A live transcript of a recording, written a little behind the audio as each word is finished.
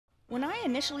When I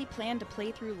initially planned to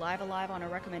play through Live Alive on a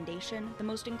recommendation, the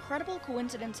most incredible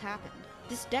coincidence happened.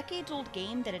 This decades-old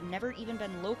game that had never even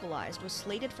been localized was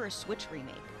slated for a Switch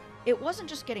remake. It wasn't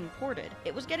just getting ported,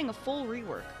 it was getting a full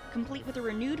rework, complete with a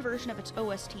renewed version of its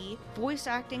OST, voice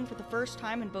acting for the first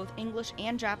time in both English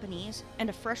and Japanese, and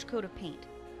a fresh coat of paint.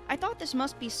 I thought this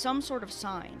must be some sort of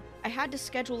sign. I had to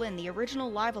schedule in the original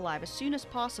Live Alive as soon as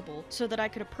possible so that I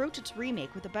could approach its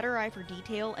remake with a better eye for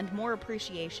detail and more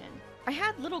appreciation. I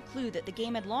had little clue that the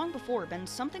game had long before been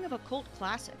something of a cult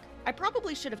classic. I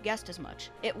probably should have guessed as much.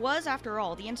 It was, after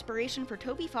all, the inspiration for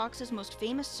Toby Fox's most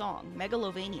famous song,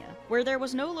 Megalovania. Where there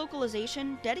was no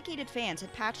localization, dedicated fans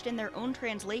had patched in their own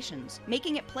translations,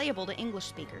 making it playable to English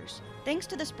speakers. Thanks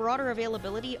to this broader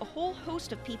availability, a whole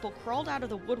host of people crawled out of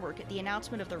the woodwork at the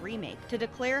announcement of the remake to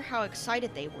declare how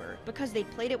excited they were, because they'd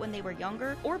played it when they were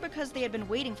younger, or because they had been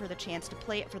waiting for the chance to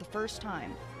play it for the first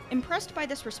time. Impressed by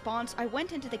this response, I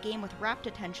went into the game with rapt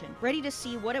attention, ready to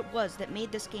see what it was that made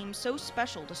this game so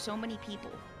special to so many people.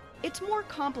 It's more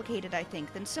complicated, I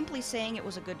think, than simply saying it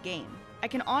was a good game. I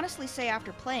can honestly say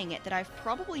after playing it that I've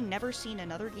probably never seen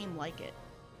another game like it.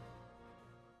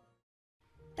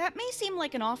 That may seem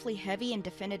like an awfully heavy and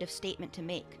definitive statement to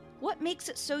make. What makes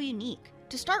it so unique?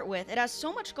 To start with, it has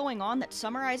so much going on that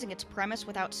summarizing its premise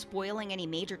without spoiling any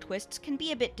major twists can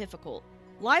be a bit difficult.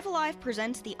 Live Alive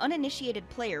presents the uninitiated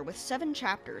player with 7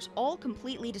 chapters, all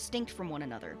completely distinct from one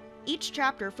another. Each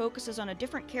chapter focuses on a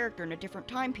different character in a different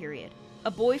time period. A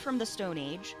boy from the Stone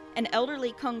Age, an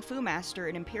elderly kung fu master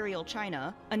in Imperial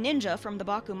China, a ninja from the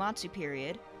Bakumatsu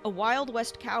period, a Wild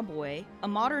West cowboy, a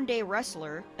modern-day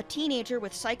wrestler, a teenager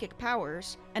with psychic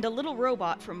powers, and a little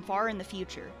robot from far in the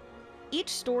future. Each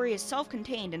story is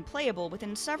self-contained and playable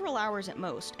within several hours at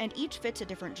most, and each fits a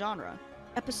different genre.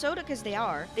 Episodic as they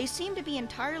are, they seem to be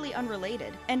entirely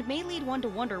unrelated, and may lead one to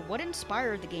wonder what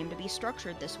inspired the game to be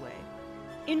structured this way.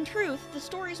 In truth, the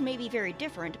stories may be very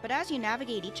different, but as you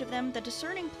navigate each of them, the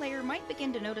discerning player might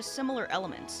begin to notice similar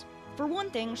elements. For one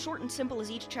thing, short and simple as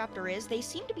each chapter is, they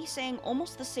seem to be saying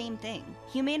almost the same thing.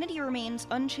 Humanity remains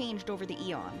unchanged over the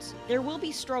eons. There will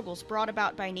be struggles brought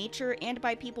about by nature and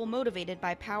by people motivated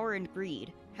by power and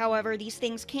greed. However, these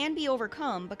things can be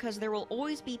overcome because there will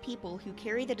always be people who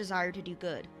carry the desire to do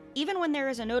good. Even when there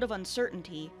is a note of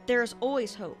uncertainty, there is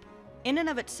always hope. In and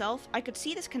of itself, I could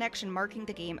see this connection marking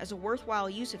the game as a worthwhile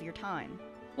use of your time.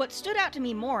 What stood out to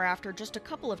me more after just a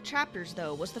couple of chapters,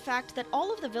 though, was the fact that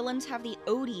all of the villains have the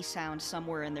Odi sound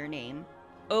somewhere in their name.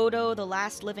 Odo, the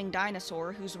last living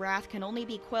dinosaur whose wrath can only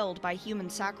be quelled by human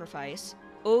sacrifice.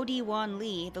 Odi Wan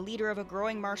Li, the leader of a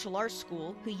growing martial arts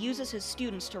school who uses his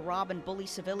students to rob and bully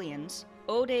civilians.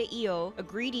 Ode Io, a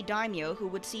greedy daimyo who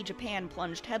would see Japan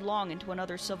plunged headlong into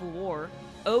another civil war.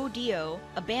 Odio,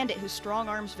 a bandit who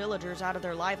strong-arms villagers out of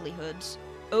their livelihoods.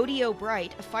 Odio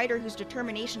Bright, a fighter whose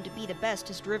determination to be the best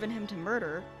has driven him to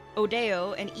murder.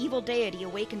 Odeo, an evil deity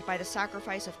awakened by the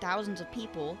sacrifice of thousands of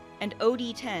people. And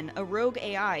OD-10, a rogue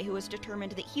AI who is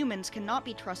determined that humans cannot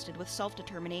be trusted with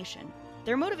self-determination.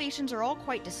 Their motivations are all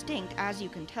quite distinct, as you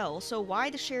can tell, so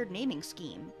why the shared naming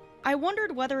scheme? I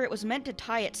wondered whether it was meant to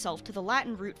tie itself to the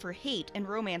Latin root for hate in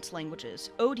Romance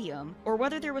languages, odium, or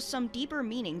whether there was some deeper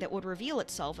meaning that would reveal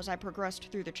itself as I progressed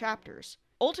through the chapters.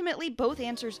 Ultimately, both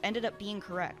answers ended up being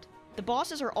correct. The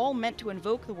bosses are all meant to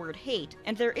invoke the word hate,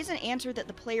 and there is an answer that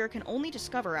the player can only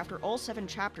discover after all 7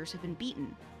 chapters have been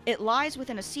beaten. It lies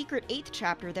within a secret 8th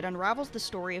chapter that unravels the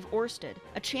story of Orsted,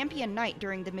 a champion knight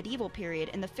during the medieval period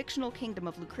in the fictional kingdom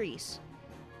of Lucrece.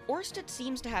 Orsted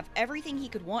seems to have everything he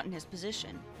could want in his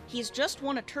position. He has just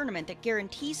won a tournament that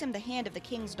guarantees him the hand of the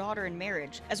king's daughter in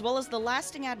marriage, as well as the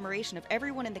lasting admiration of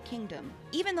everyone in the kingdom,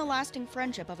 even the lasting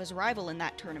friendship of his rival in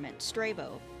that tournament,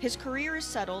 Strabo. His career is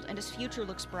settled and his future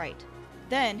looks bright.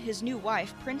 Then, his new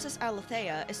wife, Princess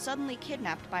Alethea, is suddenly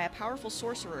kidnapped by a powerful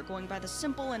sorcerer going by the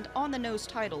simple and on-the-nose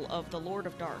title of the Lord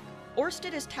of Dark.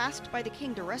 Orsted is tasked by the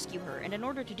king to rescue her, and in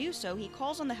order to do so, he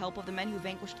calls on the help of the men who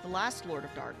vanquished the last Lord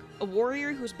of Dark, a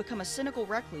warrior who's become a cynical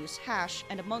recluse, Hash,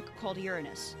 and a monk called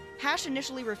Uranus. Hash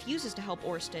initially refuses to help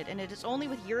Orsted, and it is only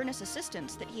with Uranus'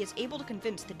 assistance that he is able to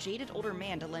convince the jaded older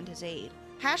man to lend his aid.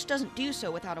 Hash doesn't do so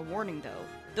without a warning, though.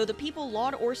 Though the people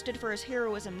laud Orsted for his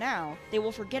heroism now, they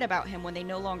will forget about him when they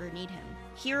no longer need him.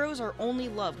 Heroes are only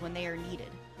loved when they are needed.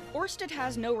 Orsted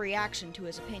has no reaction to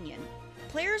his opinion.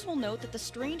 Players will note that the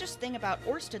strangest thing about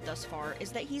Orsted thus far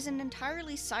is that he's an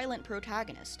entirely silent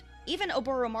protagonist. Even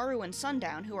Oboromaru and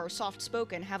Sundown, who are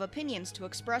soft-spoken, have opinions to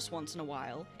express once in a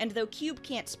while, and though Cube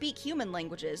can't speak human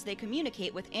languages, they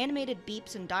communicate with animated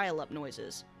beeps and dial-up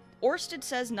noises. Orsted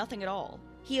says nothing at all.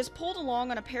 He is pulled along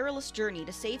on a perilous journey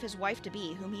to save his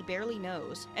wife-to-be, whom he barely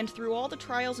knows, and through all the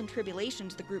trials and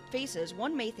tribulations the group faces,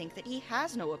 one may think that he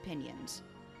has no opinions.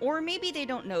 Or maybe they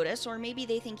don't notice, or maybe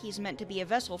they think he's meant to be a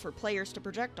vessel for players to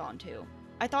project onto.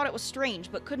 I thought it was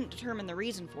strange, but couldn't determine the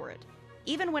reason for it.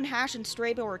 Even when Hash and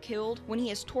Strabo are killed, when he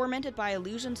is tormented by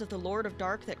illusions of the Lord of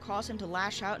Dark that cause him to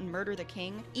lash out and murder the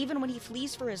king, even when he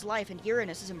flees for his life and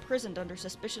Uranus is imprisoned under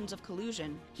suspicions of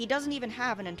collusion, he doesn't even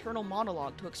have an internal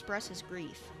monologue to express his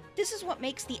grief. This is what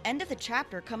makes the end of the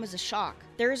chapter come as a shock.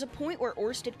 There is a point where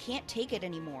Orsted can't take it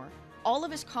anymore. All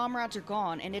of his comrades are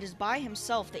gone, and it is by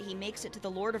himself that he makes it to the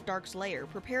Lord of Dark's lair,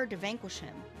 prepared to vanquish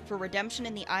him. For redemption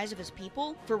in the eyes of his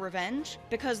people? For revenge?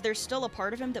 Because there's still a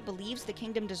part of him that believes the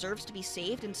kingdom deserves to be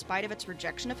saved in spite of its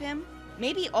rejection of him?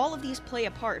 Maybe all of these play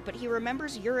a part, but he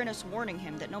remembers Uranus warning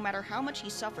him that no matter how much he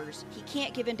suffers, he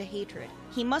can't give in to hatred.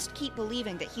 He must keep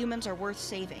believing that humans are worth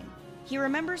saving. He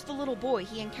remembers the little boy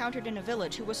he encountered in a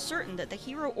village who was certain that the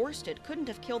hero Orsted couldn't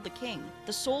have killed the king,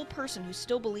 the sole person who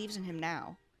still believes in him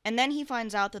now. And then he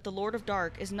finds out that the Lord of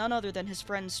Dark is none other than his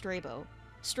friend Strabo.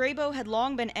 Strabo had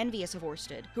long been envious of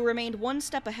Orsted, who remained one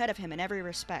step ahead of him in every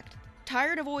respect.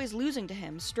 Tired of always losing to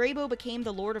him, Strabo became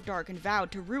the Lord of Dark and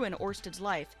vowed to ruin Orsted's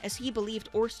life, as he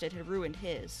believed Orsted had ruined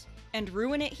his. And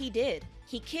ruin it he did.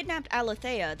 He kidnapped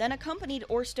Aletheia, then accompanied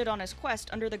Orsted on his quest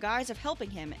under the guise of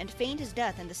helping him, and feigned his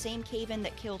death in the same cave-in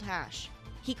that killed Hash.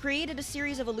 He created a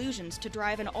series of illusions to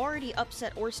drive an already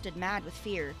upset Orsted mad with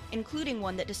fear, including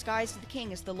one that disguised the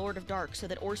king as the Lord of Dark so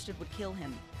that Orsted would kill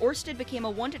him. Orsted became a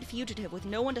wanted fugitive with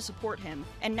no one to support him,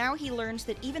 and now he learns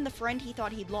that even the friend he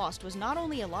thought he'd lost was not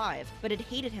only alive, but had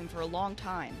hated him for a long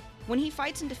time. When he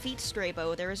fights and defeats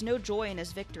Strabo, there is no joy in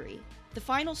his victory. The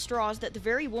final straw is that the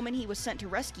very woman he was sent to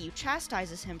rescue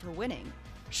chastises him for winning.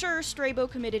 Sure, Strabo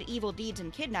committed evil deeds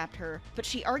and kidnapped her, but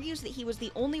she argues that he was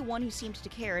the only one who seemed to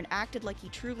care and acted like he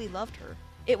truly loved her.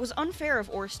 It was unfair of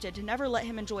Orsted to never let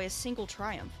him enjoy a single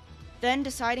triumph. Then,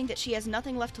 deciding that she has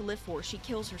nothing left to live for, she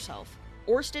kills herself.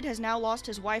 Orsted has now lost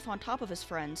his wife on top of his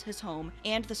friends, his home,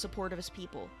 and the support of his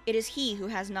people. It is he who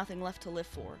has nothing left to live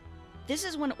for. This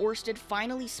is when Orsted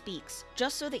finally speaks,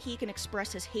 just so that he can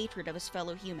express his hatred of his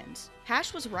fellow humans.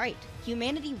 Hash was right.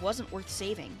 Humanity wasn't worth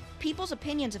saving. People's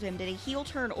opinions of him did a heel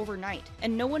turn overnight,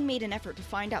 and no one made an effort to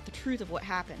find out the truth of what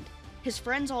happened. His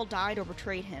friends all died or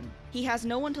betrayed him. He has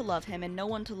no one to love him and no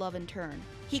one to love in turn.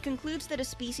 He concludes that a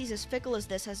species as fickle as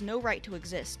this has no right to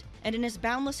exist, and in his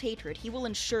boundless hatred he will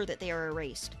ensure that they are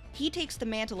erased. He takes the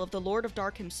mantle of the Lord of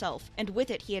Dark himself, and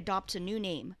with it he adopts a new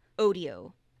name,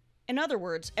 Odio. In other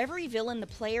words, every villain the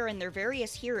player and their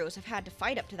various heroes have had to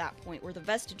fight up to that point were the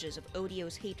vestiges of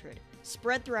Odio's hatred,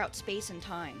 spread throughout space and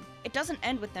time. It doesn't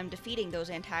end with them defeating those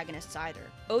antagonists either.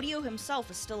 Odio himself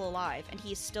is still alive, and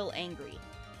he is still angry.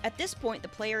 At this point, the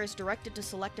player is directed to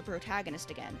select a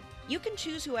protagonist again. You can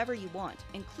choose whoever you want,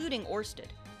 including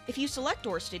Orsted. If you select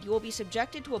Orsted, you will be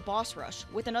subjected to a boss rush,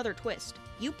 with another twist.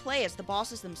 You play as the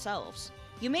bosses themselves.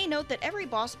 You may note that every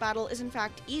boss battle is in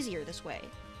fact easier this way.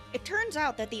 It turns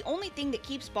out that the only thing that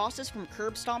keeps bosses from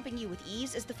curb stomping you with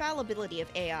ease is the fallibility of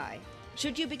AI.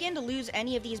 Should you begin to lose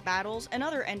any of these battles,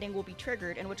 another ending will be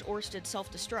triggered in which Orsted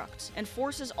self-destructs, and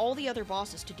forces all the other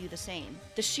bosses to do the same.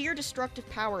 The sheer destructive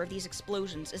power of these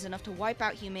explosions is enough to wipe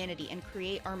out humanity and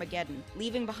create Armageddon,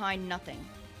 leaving behind nothing.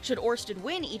 Should Orsted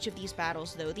win each of these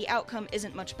battles, though, the outcome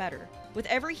isn't much better. With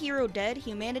every hero dead,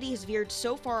 humanity has veered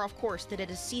so far off course that it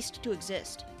has ceased to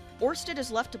exist. Orsted is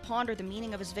left to ponder the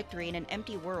meaning of his victory in an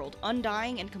empty world,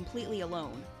 undying and completely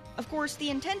alone. Of course,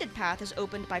 the intended path is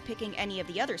opened by picking any of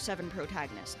the other 7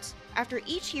 protagonists. After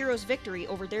each hero's victory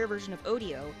over their version of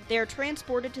Odio, they are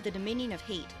transported to the Dominion of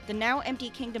Hate, the now empty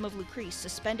kingdom of Lucrece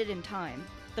suspended in time.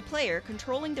 The player,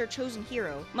 controlling their chosen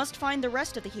hero, must find the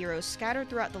rest of the heroes scattered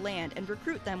throughout the land and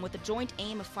recruit them with the joint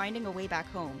aim of finding a way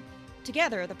back home.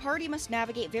 Together, the party must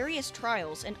navigate various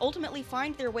trials and ultimately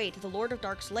find their way to the Lord of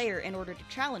Dark's lair in order to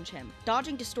challenge him,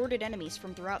 dodging distorted enemies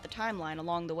from throughout the timeline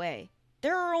along the way.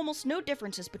 There are almost no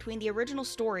differences between the original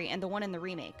story and the one in the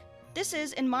remake. This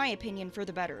is, in my opinion, for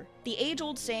the better. The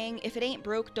age-old saying, if it ain't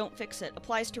broke, don't fix it,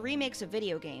 applies to remakes of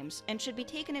video games, and should be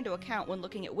taken into account when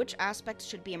looking at which aspects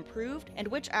should be improved and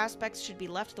which aspects should be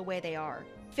left the way they are.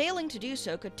 Failing to do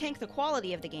so could tank the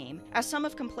quality of the game, as some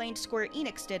have complained Square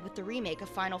Enix did with the remake of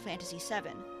Final Fantasy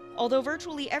VII. Although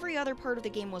virtually every other part of the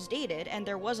game was dated, and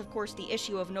there was of course the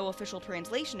issue of no official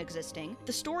translation existing,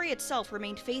 the story itself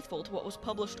remained faithful to what was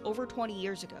published over 20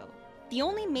 years ago. The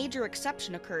only major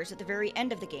exception occurs at the very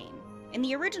end of the game. In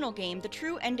the original game, the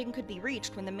true ending could be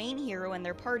reached when the main hero and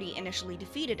their party initially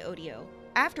defeated Odio.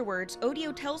 Afterwards,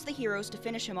 Odio tells the heroes to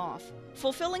finish him off.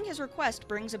 Fulfilling his request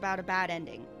brings about a bad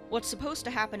ending. What's supposed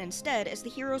to happen instead is the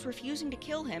heroes refusing to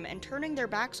kill him and turning their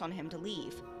backs on him to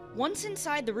leave. Once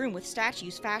inside the room with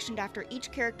statues fashioned after each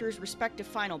character's respective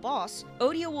final boss,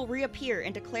 Odio will reappear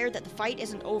and declare that the fight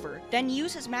isn't over, then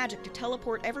use his magic to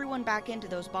teleport everyone back into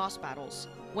those boss battles.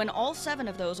 When all 7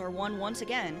 of those are won once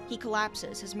again, he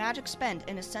collapses, his magic spent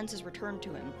and his senses returned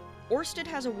to him. Orsted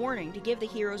has a warning to give the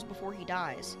heroes before he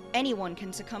dies. Anyone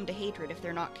can succumb to hatred if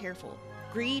they're not careful.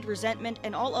 Greed, resentment,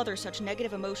 and all other such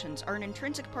negative emotions are an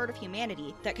intrinsic part of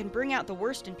humanity that can bring out the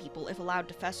worst in people if allowed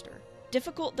to fester.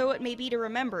 Difficult though it may be to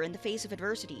remember in the face of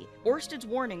adversity, Orsted's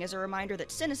warning is a reminder that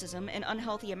cynicism in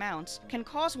unhealthy amounts can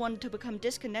cause one to become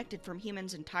disconnected from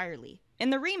humans entirely. In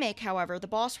the remake, however, the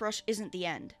boss rush isn't the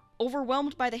end.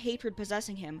 Overwhelmed by the hatred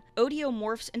possessing him, Odio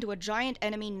morphs into a giant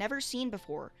enemy never seen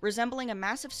before, resembling a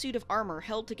massive suit of armor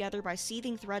held together by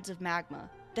seething threads of magma.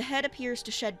 The head appears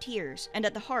to shed tears, and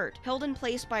at the heart, held in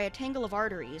place by a tangle of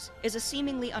arteries, is a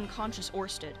seemingly unconscious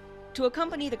Orsted. To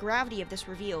accompany the gravity of this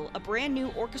reveal, a brand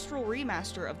new orchestral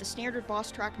remaster of the standard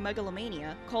boss track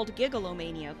Megalomania, called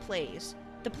Gigalomania, plays.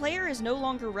 The player is no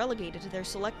longer relegated to their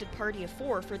selected party of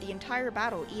 4 for the entire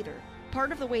battle either.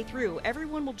 Part of the way through,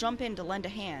 everyone will jump in to lend a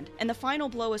hand, and the final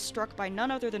blow is struck by none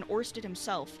other than Orsted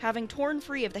himself, having torn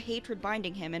free of the hatred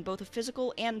binding him in both a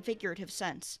physical and figurative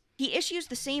sense. He issues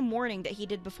the same warning that he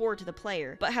did before to the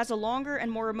player, but has a longer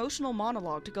and more emotional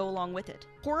monologue to go along with it.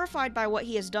 Horrified by what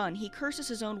he has done, he curses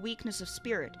his own weakness of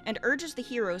spirit, and urges the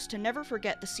heroes to never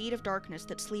forget the seed of darkness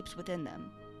that sleeps within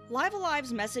them. Live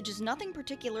Alive's message is nothing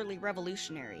particularly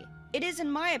revolutionary. It is, in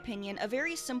my opinion, a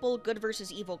very simple good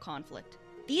versus evil conflict.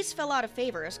 These fell out of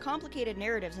favor as complicated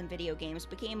narratives in video games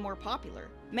became more popular.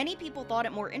 Many people thought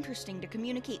it more interesting to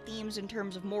communicate themes in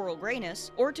terms of moral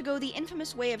grayness, or to go the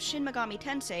infamous way of Shin Megami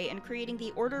Tensei and creating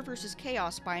the order versus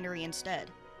chaos binary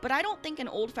instead. But I don't think an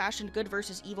old-fashioned good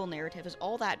versus evil narrative is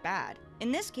all that bad.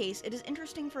 In this case, it is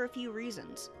interesting for a few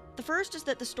reasons. The first is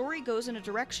that the story goes in a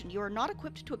direction you are not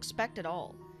equipped to expect at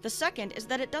all. The second is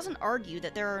that it doesn't argue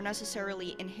that there are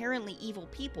necessarily inherently evil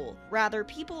people, rather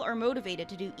people are motivated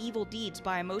to do evil deeds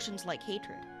by emotions like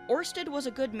hatred. Orsted was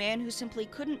a good man who simply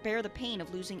couldn't bear the pain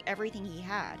of losing everything he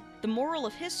had. The moral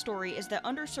of his story is that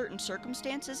under certain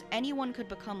circumstances, anyone could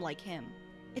become like him.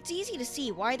 It's easy to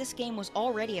see why this game was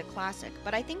already a classic,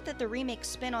 but I think that the remake's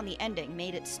spin on the ending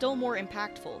made it still more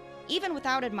impactful. Even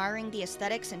without admiring the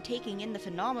aesthetics and taking in the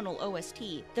phenomenal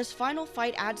OST, this final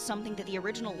fight adds something that the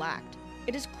original lacked.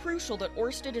 It is crucial that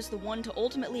Orsted is the one to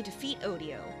ultimately defeat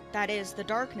Odio, that is, the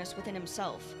darkness within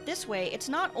himself. This way, it's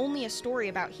not only a story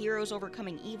about heroes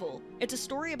overcoming evil, it's a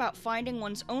story about finding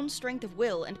one's own strength of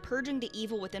will and purging the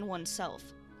evil within oneself.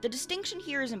 The distinction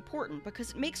here is important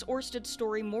because it makes Orsted's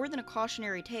story more than a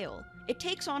cautionary tale. It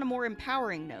takes on a more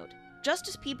empowering note. Just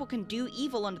as people can do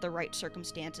evil under the right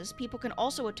circumstances, people can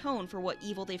also atone for what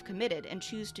evil they've committed and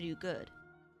choose to do good.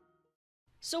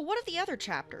 So what of the other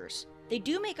chapters? They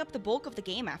do make up the bulk of the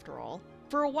game after all.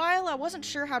 For a while, I wasn't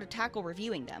sure how to tackle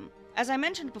reviewing them. As I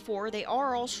mentioned before, they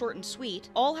are all short and sweet,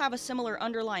 all have a similar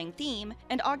underlying theme,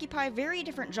 and occupy very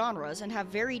different genres and have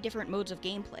very different modes of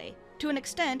gameplay. To an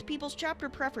extent, people's chapter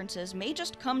preferences may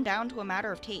just come down to a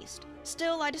matter of taste.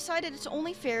 Still, I decided it's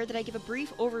only fair that I give a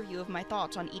brief overview of my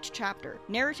thoughts on each chapter,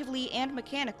 narratively and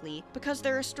mechanically, because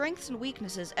there are strengths and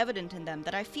weaknesses evident in them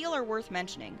that I feel are worth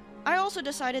mentioning. I also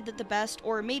decided that the best,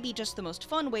 or maybe just the most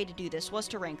fun way to do this was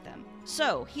to rank them.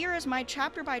 So, here is my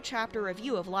chapter-by-chapter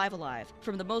review of Live Alive,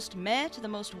 from the most meh to the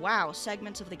most wow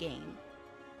segments of the game.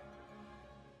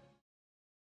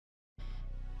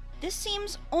 This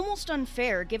seems almost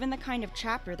unfair given the kind of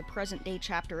chapter the present-day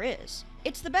chapter is.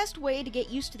 It's the best way to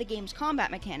get used to the game's combat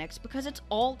mechanics because it's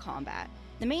all combat.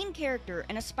 The main character,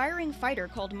 an aspiring fighter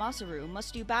called Masaru,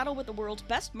 must do battle with the world's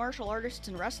best martial artists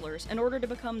and wrestlers in order to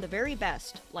become the very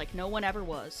best, like no one ever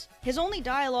was. His only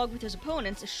dialogue with his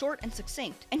opponents is short and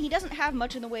succinct, and he doesn't have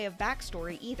much in the way of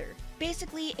backstory either.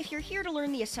 Basically, if you're here to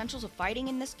learn the essentials of fighting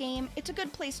in this game, it's a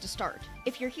good place to start.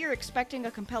 If you're here expecting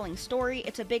a compelling story,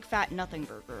 it's a big fat nothing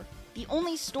burger. The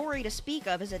only story to speak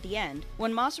of is at the end,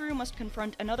 when Masaru must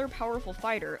confront another powerful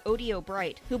fighter, Odio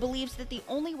Bright, who believes that the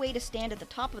only way to stand at the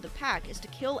top of the pack is to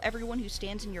kill everyone who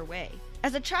stands in your way.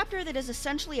 As a chapter that is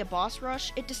essentially a boss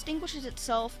rush, it distinguishes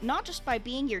itself not just by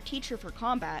being your teacher for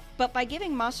combat, but by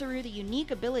giving Masaru the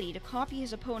unique ability to copy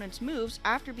his opponent's moves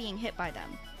after being hit by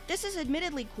them. This is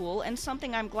admittedly cool and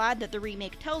something I'm glad that the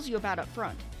remake tells you about up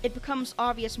front. It becomes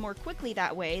obvious more quickly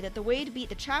that way that the way to beat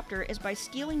the chapter is by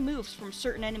stealing moves from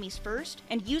certain enemies first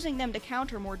and using them to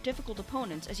counter more difficult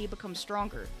opponents as you become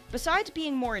stronger. Besides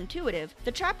being more intuitive,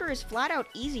 the chapter is flat out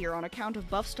easier on account of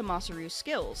buffs to Masaru's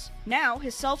skills. Now,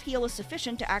 his self-heal is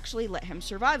sufficient to actually let him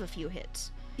survive a few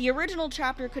hits. The original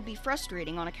chapter could be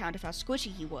frustrating on account of how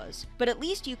squishy he was, but at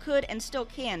least you could and still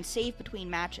can save between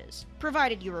matches,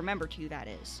 provided you remember to, that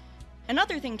is.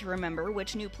 Another thing to remember,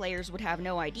 which new players would have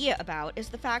no idea about, is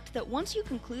the fact that once you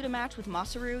conclude a match with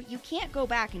Masaru, you can't go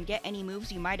back and get any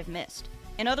moves you might have missed.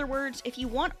 In other words, if you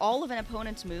want all of an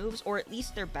opponent's moves, or at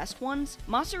least their best ones,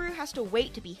 Masaru has to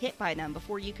wait to be hit by them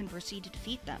before you can proceed to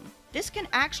defeat them. This can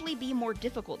actually be more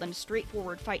difficult than a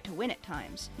straightforward fight to win at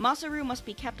times. Masaru must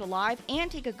be kept alive and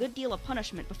take a good deal of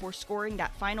punishment before scoring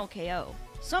that final KO.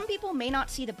 Some people may not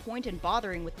see the point in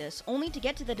bothering with this, only to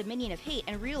get to the Dominion of Hate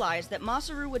and realize that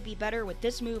Masaru would be better with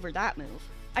this move or that move.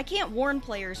 I can't warn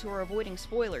players who are avoiding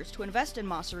spoilers to invest in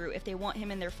Masaru if they want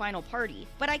him in their final party,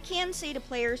 but I can say to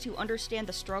players who understand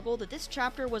the struggle that this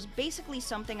chapter was basically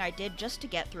something I did just to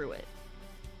get through it.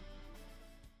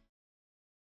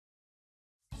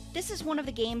 This is one of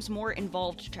the game's more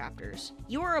involved chapters.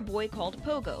 You are a boy called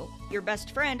Pogo. Your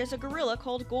best friend is a gorilla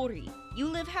called Gori. You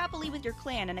live happily with your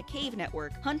clan in a cave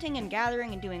network, hunting and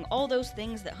gathering and doing all those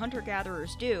things that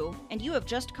hunter-gatherers do, and you have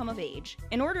just come of age.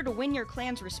 In order to win your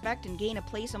clan's respect and gain a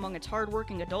place among its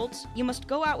hardworking adults, you must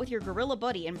go out with your gorilla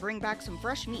buddy and bring back some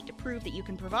fresh meat to prove that you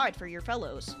can provide for your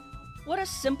fellows. What a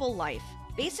simple life.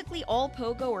 Basically all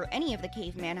Pogo or any of the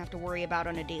cavemen have to worry about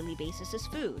on a daily basis is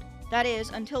food. That is,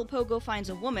 until Pogo finds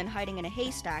a woman hiding in a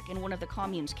haystack in one of the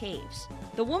commune's caves.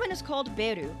 The woman is called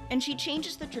Beru, and she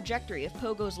changes the trajectory of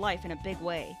Pogo's life in a big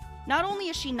way. Not only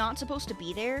is she not supposed to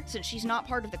be there, since she's not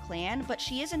part of the clan, but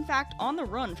she is in fact on the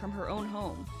run from her own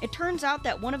home. It turns out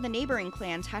that one of the neighboring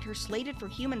clans had her slated for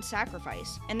human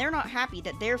sacrifice, and they're not happy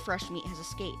that their fresh meat has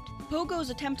escaped. Pogo's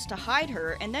attempts to hide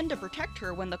her and then to protect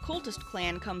her when the cultist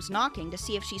clan comes knocking to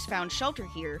see if she's found shelter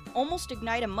here almost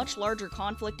ignite a much larger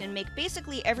conflict and make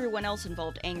basically everyone else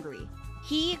involved angry.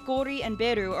 He, Gori, and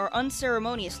Beru are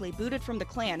unceremoniously booted from the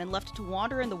clan and left to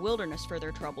wander in the wilderness for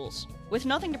their troubles. With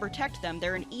nothing to protect them,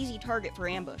 they're an easy target for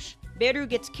ambush. Beru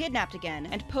gets kidnapped again,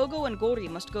 and Pogo and Gori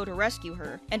must go to rescue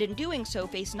her, and in doing so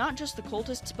face not just the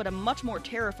cultists but a much more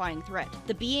terrifying threat,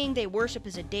 the being they worship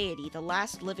as a deity, the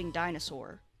last living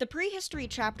dinosaur. The prehistory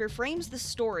chapter frames this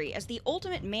story as the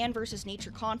ultimate man versus nature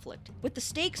conflict, with the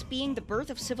stakes being the birth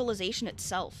of civilization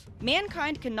itself.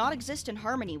 Mankind cannot exist in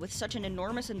harmony with such an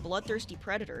enormous and bloodthirsty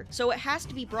predator, so it has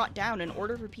to be brought down in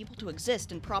order for people to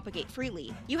exist and propagate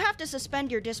freely. You have to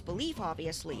suspend your disbelief,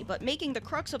 obviously, but making the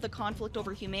crux of the conflict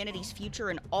over humanity's future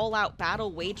an all-out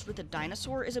battle waged with a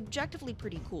dinosaur is objectively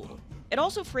pretty cool. It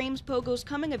also frames Pogo's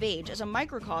coming of age as a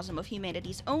microcosm of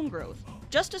humanity's own growth.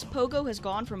 Just as Pogo has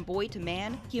gone from boy to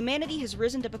man, humanity has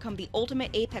risen to become the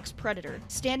ultimate apex predator,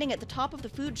 standing at the top of the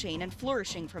food chain and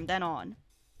flourishing from then on.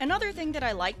 Another thing that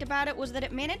I liked about it was that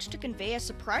it managed to convey a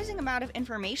surprising amount of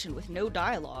information with no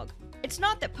dialogue. It's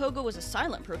not that Pogo is a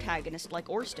silent protagonist like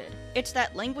Orsted, it's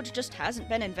that language just hasn't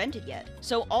been invented yet,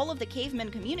 so all of the cavemen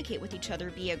communicate with each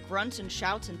other via grunts and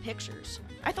shouts and pictures.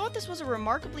 I thought this was a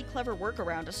remarkably clever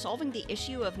workaround to solving the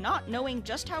issue of not knowing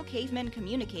just how cavemen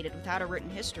communicated without a written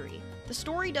history. The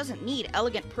story doesn't need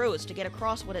elegant prose to get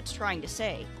across what it's trying to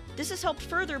say. This is helped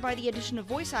further by the addition of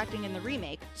voice acting in the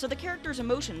remake, so the character's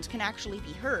emotions can actually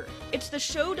be heard. It's the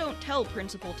show don't tell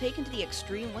principle taken to the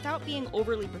extreme without being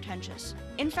overly pretentious.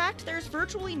 In fact, there's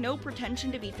virtually no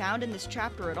pretension to be found in this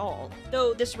chapter at all,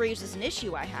 though this raises an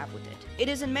issue I have with it. It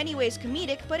is in many ways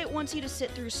comedic, but it wants you to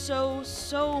sit through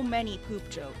so many poop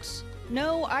jokes.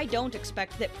 No, I don't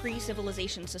expect that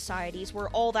pre-civilization societies were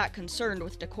all that concerned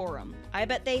with decorum. I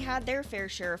bet they had their fair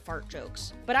share of fart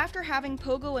jokes. But after having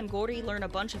Pogo and Gori learn a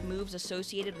bunch of moves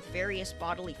associated with various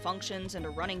bodily functions and a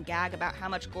running gag about how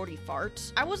much Gori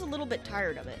farts, I was a little bit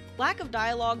tired of it. Lack of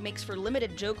dialogue makes for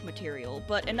limited joke material,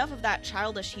 but enough of that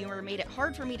childish humor made it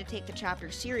hard for me to take the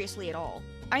chapter seriously at all.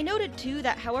 I noted too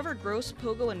that however gross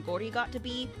Pogo and Gori got to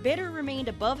be, Beru remained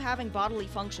above having bodily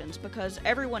functions because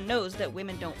everyone knows that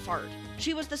women don't fart.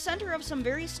 She was the center of some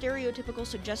very stereotypical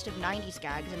suggestive 90s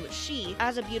gags in which she,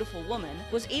 as a beautiful woman,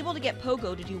 was able to get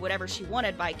Pogo to do whatever she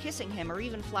wanted by kissing him or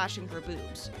even flashing her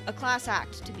boobs. A class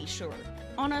act, to be sure.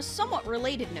 On a somewhat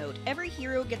related note, every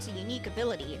hero gets a unique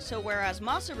ability, so whereas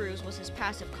Masaru's was his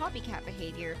passive copycat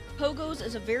behavior, Pogo's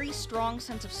is a very strong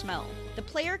sense of smell. The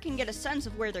player can get a sense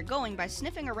of where they're going by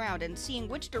sniffing around and seeing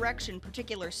which direction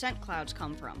particular scent clouds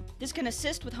come from. This can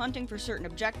assist with hunting for certain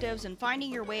objectives and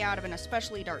finding your way out of an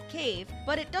especially dark cave,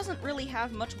 but it doesn't really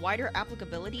have much wider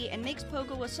applicability and makes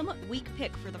Pogo a somewhat weak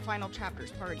pick for the final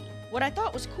chapter's party. What I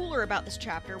thought was cooler about this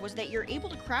chapter was that you're able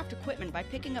to craft equipment by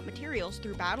picking up materials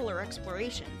through battle or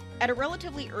exploration. At a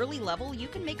relatively early level, you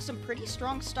can make some pretty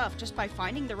strong stuff just by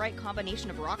finding the right combination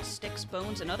of rocks, sticks,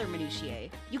 bones, and other minutiae.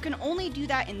 You can only do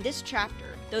that in this chapter,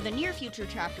 though the near future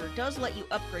chapter does let you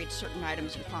upgrade certain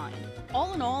items you find.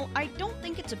 All in all, I don't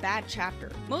think it's a bad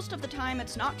chapter. Most of the time,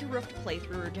 it's not too rough to play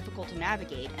through or difficult to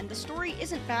navigate, and the story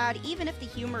isn't bad even if the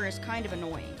humor is kind of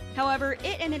annoying. However,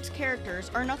 it and its characters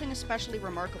are nothing especially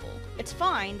remarkable. It's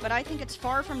fine, but I think it's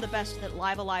far from the best that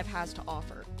Live Alive has to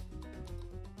offer.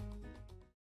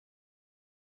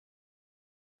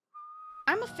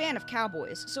 I'm a fan of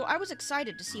cowboys, so I was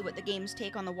excited to see what the game's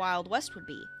take on the Wild West would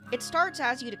be. It starts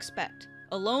as you'd expect.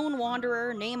 A lone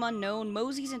wanderer, name unknown,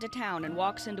 moseys into town and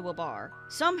walks into a bar.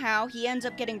 Somehow, he ends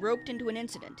up getting roped into an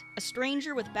incident. A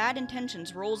stranger with bad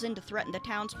intentions rolls in to threaten the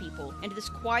townspeople, and this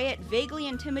quiet, vaguely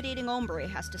intimidating hombre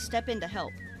has to step in to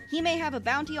help. He may have a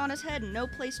bounty on his head and no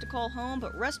place to call home,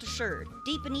 but rest assured,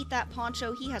 deep beneath that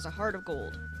poncho he has a heart of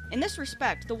gold. In this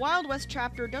respect, the Wild West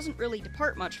chapter doesn't really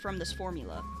depart much from this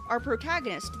formula. Our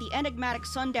protagonist, the enigmatic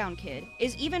Sundown Kid,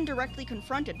 is even directly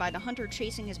confronted by the hunter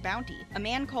chasing his bounty, a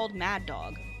man called Mad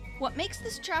Dog. What makes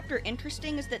this chapter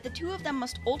interesting is that the two of them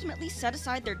must ultimately set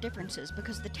aside their differences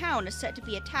because the town is set to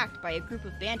be attacked by a group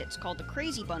of bandits called the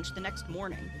Crazy Bunch the next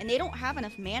morning, and they don't have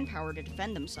enough manpower to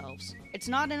defend themselves. It's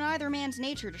not in either man's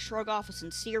nature to shrug off a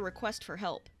sincere request for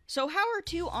help. So how are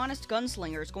two honest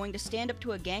gunslingers going to stand up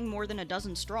to a gang more than a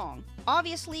dozen strong?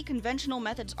 Obviously, conventional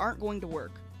methods aren't going to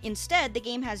work. Instead, the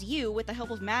game has you, with the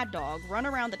help of Mad Dog, run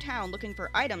around the town looking for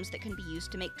items that can be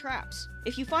used to make traps.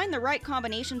 If you find the right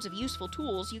combinations of useful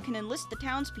tools, you can enlist the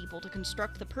townspeople to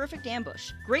construct the perfect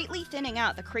ambush, greatly thinning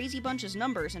out the Crazy Bunch's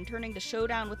numbers and turning the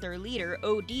showdown with their leader,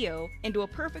 Dio, into a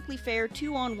perfectly fair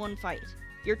 2-on-1 fight.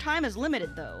 Your time is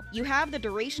limited though. You have the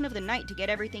duration of the night to get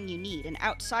everything you need, and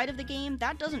outside of the game,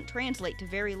 that doesn't translate to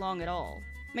very long at all.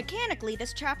 Mechanically,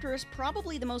 this chapter is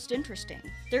probably the most interesting.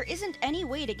 There isn't any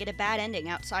way to get a bad ending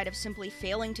outside of simply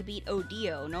failing to beat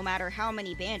Dio, no matter how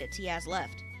many bandits he has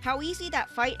left. How easy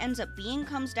that fight ends up being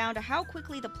comes down to how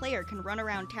quickly the player can run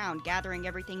around town gathering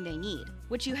everything they need,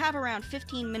 which you have around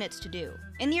 15 minutes to do.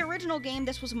 In the original game,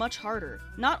 this was much harder.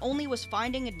 Not only was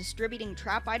finding and distributing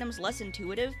trap items less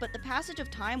intuitive, but the passage of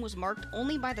time was marked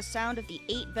only by the sound of the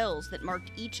 8 bells that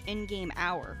marked each in-game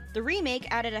hour. The remake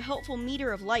added a helpful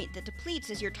meter of light that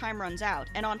depletes as your time runs out,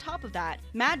 and on top of that,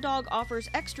 Mad Dog offers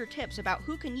extra tips about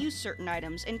who can use certain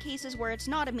items in cases where it's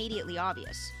not immediately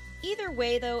obvious. Either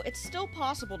way though, it's still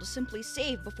possible to simply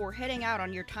save before heading out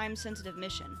on your time-sensitive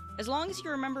mission. As long as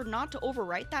you remember not to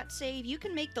overwrite that save, you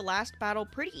can make the last battle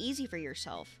pretty easy for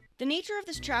yourself. The nature of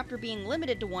this chapter being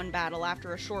limited to one battle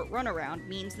after a short runaround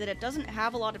means that it doesn't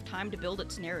have a lot of time to build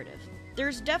its narrative.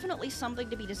 There's definitely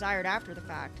something to be desired after the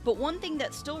fact, but one thing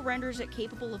that still renders it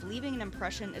capable of leaving an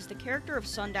impression is the character of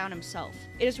Sundown himself.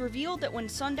 It is revealed that when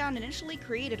Sundown initially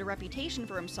created a reputation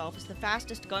for himself as the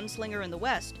fastest gunslinger in the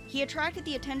West, he attracted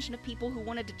the attention of people who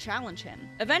wanted to challenge him.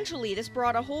 Eventually, this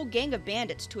brought a whole gang of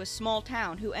bandits to a small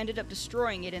town who ended up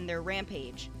destroying it in their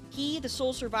rampage. He, the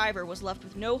sole survivor, was left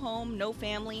with no home, no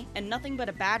family, and nothing but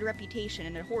a bad reputation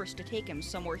and a horse to take him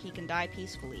somewhere he can die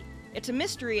peacefully. It's a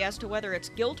mystery as to whether it's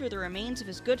guilt or the remains of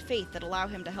his good faith that allow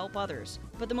him to help others,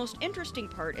 but the most interesting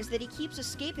part is that he keeps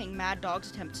escaping Mad Dog's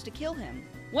attempts to kill him.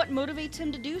 What motivates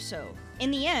him to do so?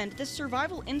 In the end, this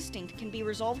survival instinct can be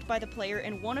resolved by the player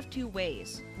in one of two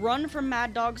ways. Run from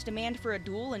Mad Dog's demand for a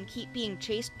duel and keep being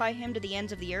chased by him to the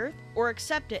ends of the earth, or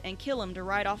accept it and kill him to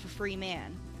ride off a free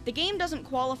man. The game doesn't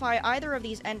qualify either of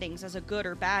these endings as a good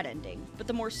or bad ending, but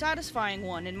the more satisfying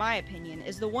one, in my opinion,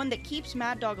 is the one that keeps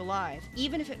Mad Dog alive,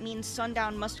 even if it means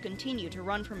Sundown must continue to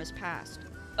run from his past.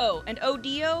 Oh, and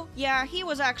Dio? Yeah, he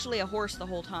was actually a horse the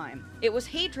whole time. It was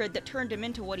hatred that turned him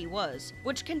into what he was,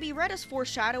 which can be read as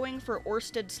foreshadowing for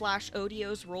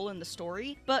Orsted/Odio's role in the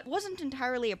story, but wasn't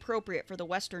entirely appropriate for the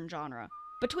Western genre.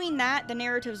 Between that, the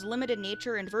narrative's limited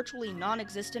nature and virtually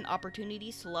non-existent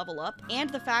opportunities to level up, and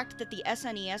the fact that the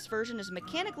SNES version is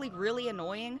mechanically really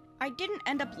annoying, I didn't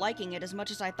end up liking it as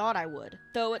much as I thought I would,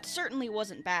 though it certainly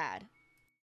wasn't bad.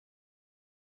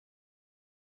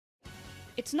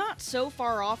 It's not so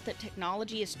far off that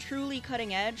technology is truly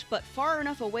cutting edge, but far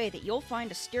enough away that you'll find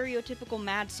a stereotypical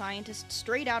mad scientist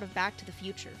straight out of Back to the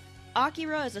Future.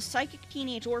 Akira is a psychic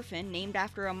teenage orphan named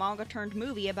after a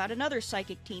manga-turned-movie about another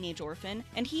psychic teenage orphan,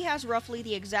 and he has roughly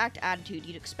the exact attitude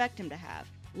you'd expect him to have.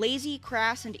 Lazy,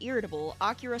 crass, and irritable,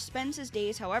 Akira spends his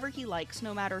days however he likes,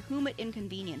 no matter whom it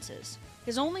inconveniences.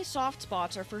 His only soft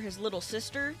spots are for his little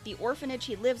sister, the orphanage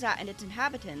he lives at and its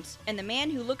inhabitants, and the man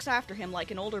who looks after him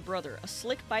like an older brother, a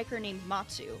slick biker named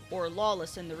Matsu, or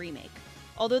Lawless in the remake.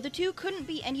 Although the two couldn't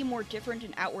be any more different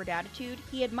in outward attitude,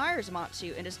 he admires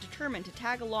Matsu and is determined to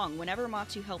tag along whenever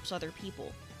Matsu helps other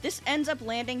people. This ends up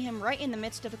landing him right in the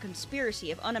midst of a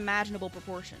conspiracy of unimaginable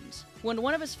proportions. When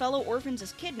one of his fellow orphans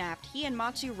is kidnapped, he and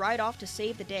Matsu ride off to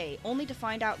save the day, only to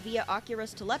find out via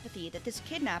Akira's telepathy that this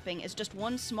kidnapping is just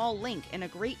one small link in a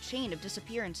great chain of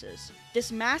disappearances.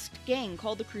 This masked gang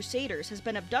called the Crusaders has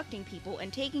been abducting people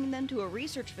and taking them to a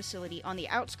research facility on the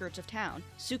outskirts of town,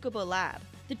 Tsukuba Lab.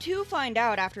 The two find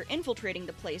out after infiltrating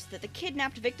the place that the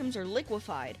kidnapped victims are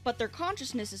liquefied, but their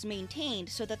consciousness is maintained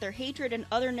so that their hatred and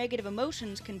other negative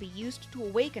emotions can be used to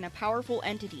awaken a powerful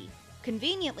entity.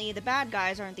 Conveniently, the bad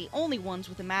guys aren't the only ones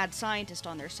with a mad scientist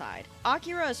on their side.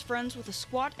 Akira is friends with a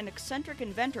squat and eccentric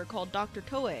inventor called Dr.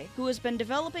 Toei, who has been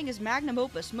developing his magnum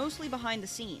opus mostly behind the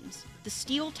scenes, the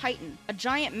Steel Titan, a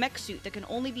giant mech suit that can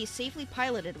only be safely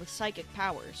piloted with psychic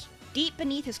powers. Deep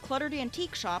beneath his cluttered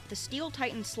antique shop, the Steel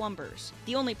Titan slumbers.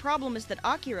 The only problem is that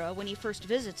Akira, when he first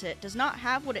visits it, does not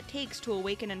have what it takes to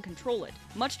awaken and control it,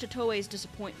 much to Toei's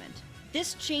disappointment.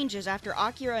 This changes after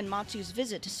Akira and Matsu's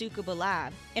visit to Tsukuba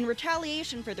Lab. In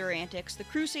retaliation for their antics, the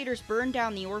Crusaders burn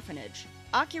down the orphanage.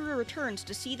 Akira returns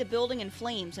to see the building in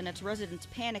flames and its residents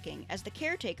panicking, as the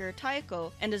caretaker,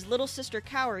 Taeko, and his little sister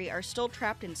Kaori are still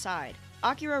trapped inside.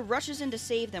 Akira rushes in to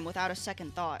save them without a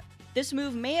second thought. This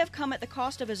move may have come at the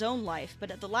cost of his own life,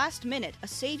 but at the last minute, a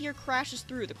savior crashes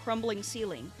through the crumbling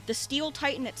ceiling, the Steel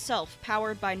Titan itself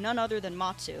powered by none other than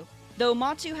Matsu. Though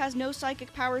Matsu has no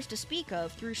psychic powers to speak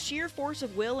of, through sheer force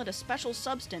of will and a special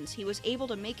substance he was able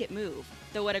to make it move,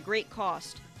 though at a great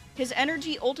cost. His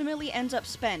energy ultimately ends up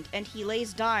spent, and he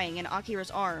lays dying in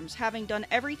Akira's arms, having done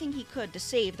everything he could to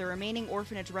save the remaining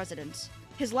orphanage residents.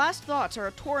 His last thoughts are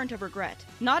a torrent of regret,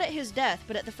 not at his death,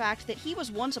 but at the fact that he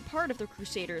was once a part of the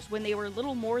Crusaders when they were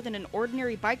little more than an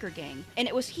ordinary biker gang, and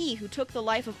it was he who took the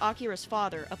life of Akira's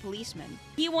father, a policeman.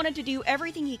 He wanted to do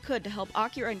everything he could to help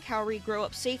Akira and Kaori grow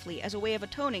up safely as a way of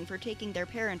atoning for taking their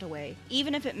parent away,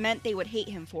 even if it meant they would hate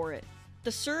him for it.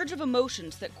 The surge of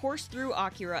emotions that course through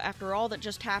Akira after all that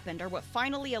just happened are what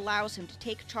finally allows him to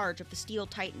take charge of the Steel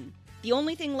Titan. The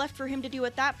only thing left for him to do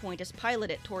at that point is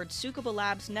pilot it towards Tsukuba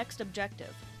Lab's next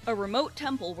objective, a remote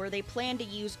temple where they plan to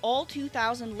use all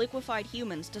 2,000 liquefied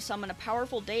humans to summon a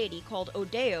powerful deity called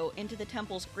Odeo into the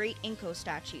temple's great Inko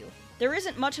statue. There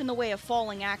isn't much in the way of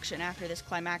falling action after this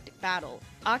climactic battle.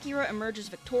 Akira emerges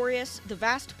victorious, the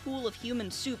vast pool of human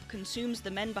soup consumes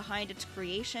the men behind its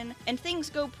creation, and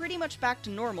things go pretty much back to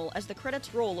normal as the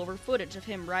credits roll over footage of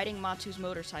him riding Matsu's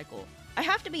motorcycle. I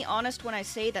have to be honest when I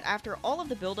say that after all of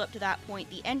the build-up to that point,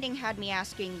 the ending had me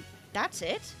asking, that's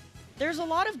it? There's a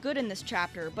lot of good in this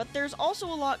chapter, but there's also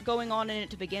a lot going on in it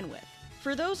to begin with.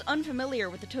 For those unfamiliar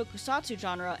with the tokusatsu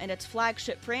genre and its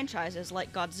flagship franchises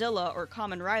like Godzilla or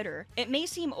Kamen Rider, it may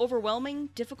seem overwhelming,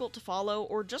 difficult to follow,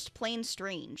 or just plain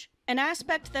strange. An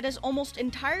aspect that is almost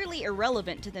entirely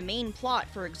irrelevant to the main plot,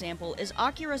 for example, is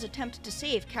Akira's attempt to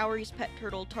save Kaori's pet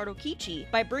turtle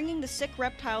Tarokichi by bringing the sick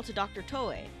reptile to Dr.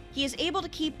 Toei. He is able to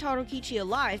keep Tarokichi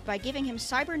alive by giving him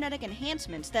cybernetic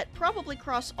enhancements that probably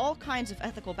cross all kinds of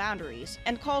ethical boundaries,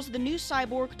 and calls the new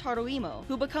cyborg Taroimo,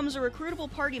 who becomes a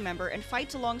recruitable party member and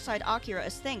fights alongside Akira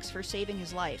as thanks for saving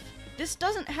his life. This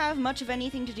doesn't have much of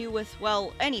anything to do with,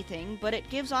 well, anything, but it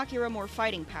gives Akira more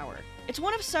fighting power. It's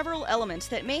one of several elements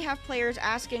that may have players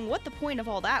asking what the point of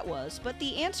all that was, but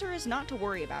the answer is not to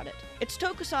worry about it. It's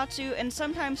tokusatsu, and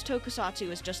sometimes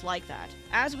tokusatsu is just like that.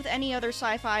 As with any other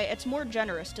sci-fi, it's more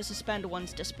generous to suspend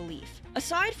one's disbelief.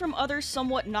 Aside from other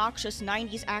somewhat noxious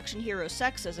 90s action hero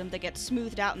sexism that gets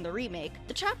smoothed out in the remake,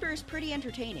 the chapter is pretty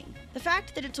entertaining. The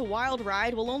fact that it's a wild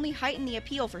ride will only heighten the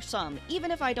appeal for some, even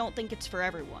if I don't think it's for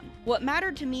everyone. What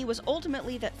mattered to me was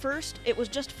ultimately that first, it was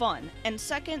just fun, and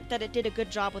second, that it did a good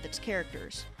job with its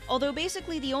characters. Although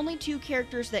basically the only two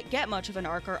characters that get much of an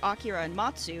arc are Akira and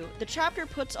Matsu, the chapter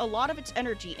puts a lot of its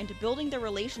energy into building the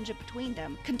relationship between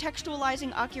them,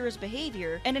 contextualizing Akira's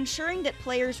behavior, and ensuring that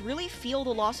players really feel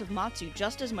the loss of Matsu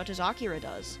just as much as Akira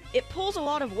does. It pulls a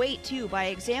lot of weight too by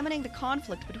examining the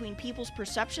conflict between people's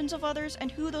perceptions of others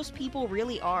and who those people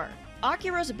really are.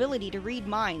 Akira's ability to read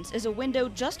minds is a window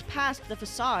just past the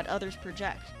facade others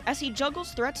project. As he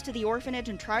juggles threats to the orphanage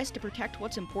and tries to protect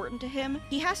what's important to him,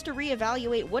 he has to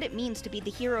reevaluate what it means to be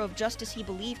the hero of justice he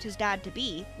believed his dad to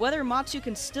be, whether Matsu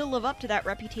can still live up to that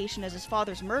reputation as his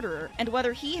father's murderer, and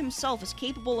whether he himself is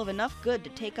capable of enough good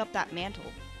to take up that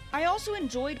mantle. I also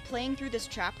enjoyed playing through this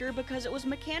chapter because it was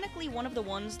mechanically one of the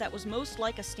ones that was most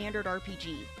like a standard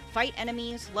RPG. Fight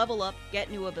enemies, level up, get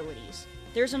new abilities.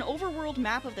 There's an overworld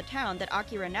map of the town that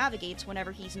Akira navigates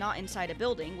whenever he's not inside a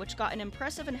building, which got an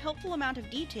impressive and helpful amount of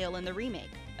detail in the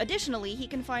remake. Additionally, he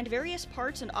can find various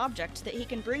parts and objects that he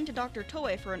can bring to Dr.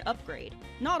 Toei for an upgrade.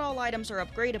 Not all items are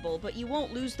upgradable, but you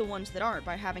won't lose the ones that aren't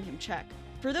by having him check.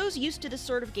 For those used to this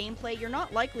sort of gameplay, you're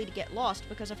not likely to get lost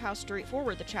because of how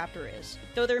straightforward the chapter is,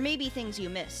 though there may be things you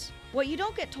miss. What you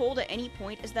don't get told at any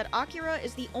point is that Akira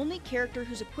is the only character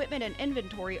whose equipment and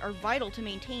inventory are vital to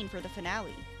maintain for the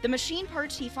finale. The machine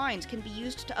parts he finds can be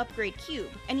used to upgrade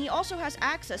Cube, and he also has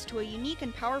access to a unique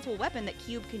and powerful weapon that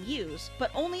Cube can use,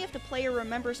 but only if the player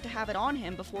remembers to have it on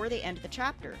him before they end the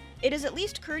chapter. It is at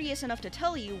least courteous enough to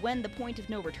tell you when the point of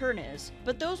no return is,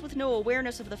 but those with no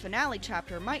awareness of the finale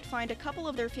chapter might find a couple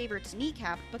of their favorites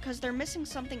kneecapped because they're missing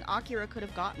something Akira could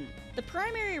have gotten. The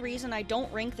primary reason I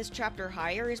don't rank this chapter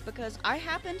higher is because I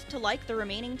happened to like the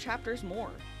remaining chapters more.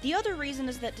 The other reason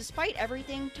is that despite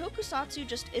everything, tokusatsu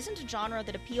just isn't a genre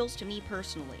that appeals to me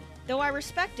personally. Though I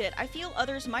respect it, I feel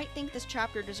others might think this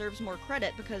chapter deserves more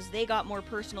credit because they got more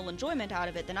personal enjoyment out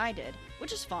of it than I did,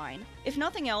 which is fine. If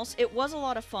nothing else, it was a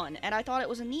lot of fun, and I thought it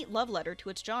was a neat love letter to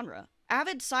its genre.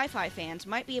 Avid sci-fi fans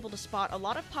might be able to spot a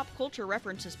lot of pop culture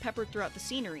references peppered throughout the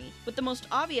scenery, with the most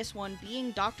obvious one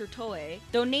being Dr. Toei.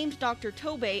 Though named Dr.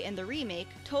 Tobei in the remake,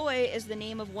 Toei is the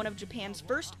name of one of Japan's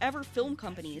first ever film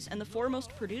companies and the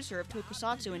foremost producer of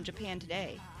tokusatsu in Japan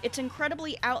today. It's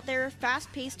incredibly out there,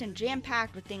 fast-paced, and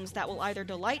jam-packed with things that will either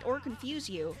delight or confuse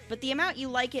you, but the amount you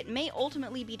like it may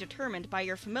ultimately be determined by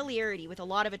your familiarity with a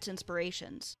lot of its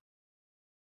inspirations.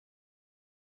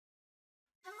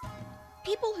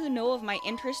 People who know of my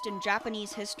interest in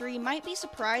Japanese history might be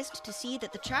surprised to see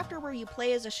that the chapter where you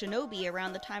play as a shinobi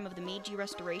around the time of the Meiji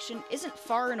Restoration isn't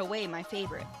far and away my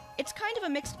favorite. It's kind of a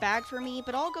mixed bag for me,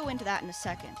 but I'll go into that in a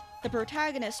second. The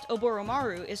protagonist,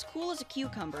 Oboromaru, is cool as a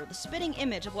cucumber, the spitting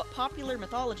image of what popular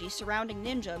mythology surrounding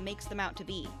ninja makes them out to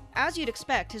be. As you'd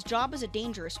expect, his job is a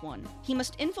dangerous one. He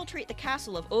must infiltrate the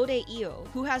castle of Ode-Iyo,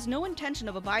 who has no intention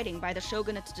of abiding by the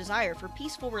shogunate's desire for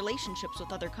peaceful relationships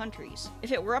with other countries.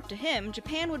 If it were up to him,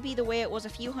 Japan would be the way it was a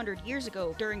few hundred years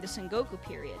ago during the Sengoku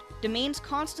period. Domains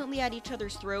constantly at each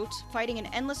other's throats, fighting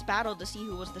an endless battle to see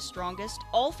who was the strongest,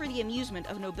 all for the amusement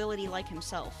of nobility like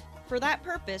himself. For that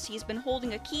purpose, he's been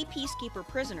holding a key peacekeeper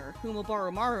prisoner, whom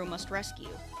Oboromaru must rescue.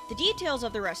 The details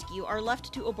of the rescue are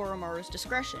left to Oboromaru's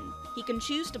discretion. He can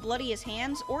choose to bloody his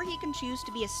hands, or he can choose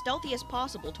to be as stealthy as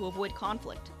possible to avoid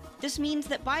conflict. This means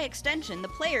that by extension, the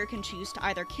player can choose to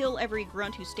either kill every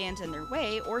grunt who stands in their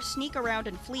way, or sneak around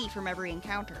and flee from every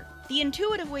encounter. The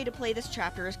intuitive way to play this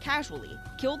chapter is casually.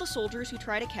 Kill the soldiers who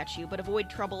try to catch you, but avoid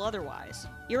trouble otherwise.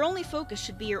 Your only focus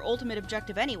should be your ultimate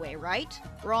objective anyway, right?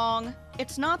 Wrong.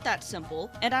 It's not that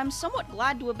simple, and I'm somewhat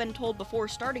glad to have been told before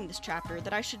starting this chapter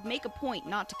that I should make a point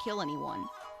not to kill anyone.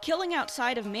 Killing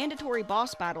outside of mandatory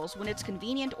boss battles when it's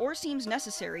convenient or seems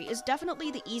necessary is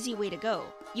definitely the easy way to go.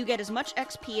 You get as much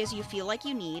XP as you feel like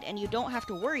you need, and you don't have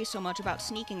to worry so much about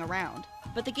sneaking around.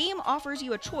 But the game offers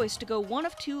you a choice to go one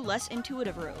of two less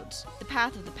intuitive roads: the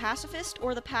path of the pacifist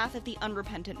or the path of the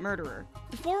unrepentant murderer.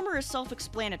 The former is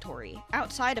self-explanatory.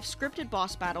 Outside of scripted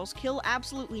boss battles, kill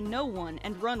absolutely no one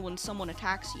and run when someone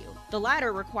attacks you. The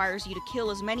latter requires you to kill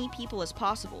as many people as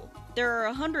possible. There are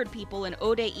 100 people in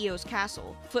Ode-Iyo's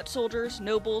castle: foot soldiers,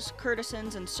 nobles,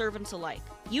 courtesans, and servants alike.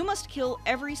 You must kill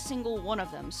every single one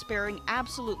of them, sparing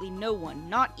absolutely no one,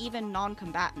 not even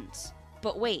non-combatants.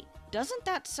 But wait, doesn't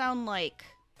that sound like...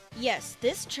 Yes,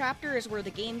 this chapter is where the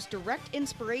game's direct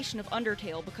inspiration of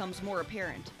Undertale becomes more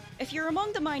apparent. If you're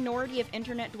among the minority of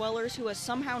internet dwellers who has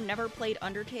somehow never played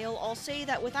Undertale, I'll say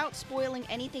that without spoiling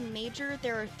anything major,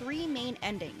 there are three main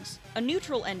endings. A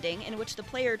neutral ending, in which the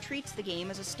player treats the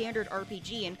game as a standard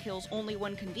RPG and kills only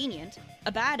when convenient.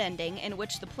 A bad ending, in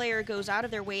which the player goes out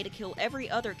of their way to kill every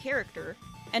other character.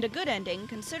 And a good ending,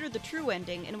 considered the true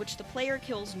ending, in which the player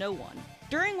kills no one.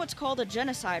 During what's called a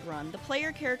genocide run, the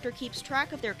player character keeps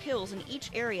track of their kills in each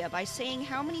area by saying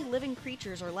how many living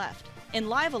creatures are left. In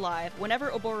Live Alive,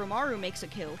 whenever Oboromaru makes a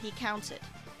kill, he counts it.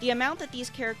 The amount that these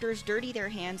characters dirty their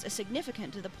hands is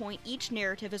significant to the point each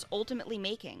narrative is ultimately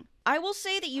making. I will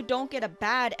say that you don't get a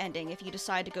bad ending if you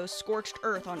decide to go scorched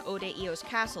earth on Ode-Iyo's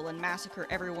castle and massacre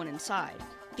everyone inside.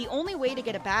 The only way to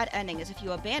get a bad ending is if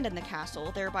you abandon the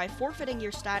castle, thereby forfeiting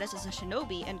your status as a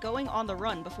shinobi and going on the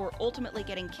run before ultimately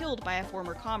getting killed by a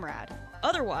former comrade.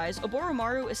 Otherwise,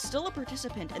 Oboromaru is still a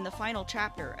participant in the final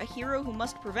chapter, a hero who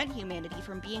must prevent humanity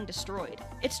from being destroyed.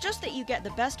 It's just that you get the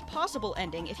best possible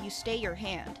ending if you stay your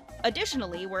hand.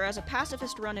 Additionally, whereas a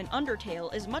pacifist run in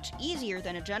Undertale is much easier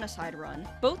than a genocide run,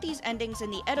 both these endings in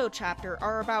the Edo chapter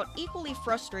are about equally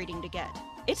frustrating to get.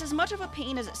 It's as much of a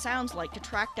pain as it sounds like to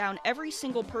track down every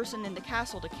single person in the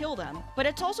castle to kill them, but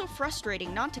it's also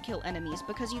frustrating not to kill enemies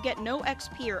because you get no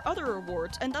XP or other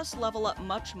rewards and thus level up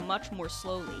much more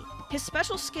slowly. His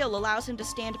special skill allows him to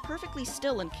stand perfectly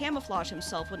still and camouflage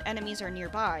himself when enemies are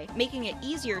nearby, making it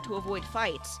easier to avoid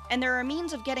fights, and there are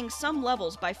means of getting some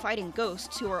levels by fighting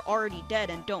ghosts who are already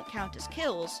dead and don't count as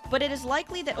kills, but it is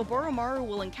likely that Oboromaru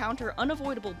will encounter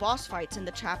unavoidable boss fights in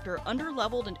the chapter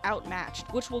underleveled and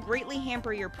outmatched, which will greatly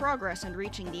hamper your progress in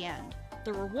reaching the end.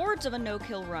 The rewards of a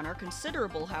no-kill run are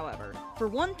considerable, however. For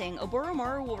one thing,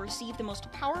 Oboromaru will receive the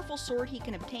most powerful sword he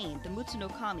can obtain, the Mutsuno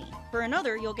Kami. For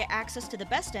another, you'll get access to the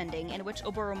best ending, in which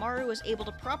Oboromaru is able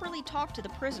to properly talk to the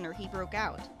prisoner he broke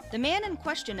out. The man in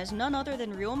question is none other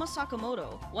than Ryoma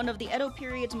Sakamoto, one of the Edo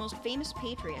period's most famous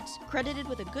patriots, credited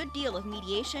with a good deal of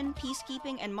mediation,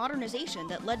 peacekeeping, and modernization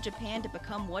that led Japan to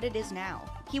become what it is now.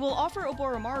 He will offer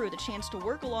Oboromaru the chance to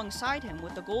work alongside him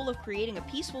with the goal of creating a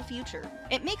peaceful future.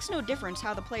 It makes no difference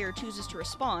how the player chooses to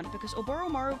respond, because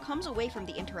Oboromaru comes away from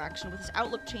the interaction with his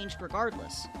outlook changed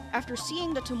regardless. After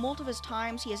seeing the tumult of his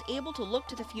times, he is able to look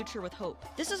to the future with hope.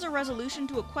 This is a resolution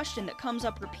to a question that comes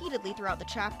up repeatedly throughout the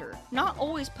chapter, not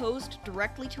always posed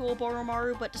directly to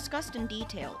Oboromaru, but discussed in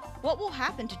detail. What will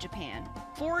happen to Japan?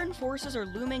 Foreign forces are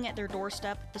looming at their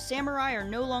doorstep, the samurai are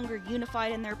no longer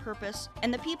unified in their purpose,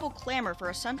 and the people clamor for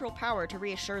a central power to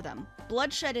reassure them.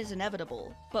 Bloodshed is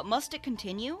inevitable, but must it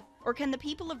continue? Or can the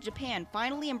people of Japan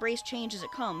finally embrace change as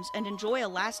it comes and enjoy a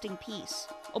lasting peace?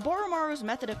 Oboromaru's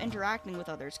method of interacting with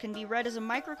others can be read as a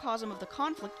microcosm of the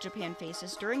conflict Japan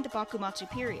faces during the Bakumatsu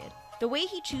period. The way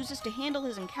he chooses to handle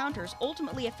his encounters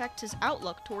ultimately affects his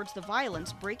outlook towards the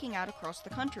violence breaking out across the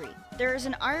country. There is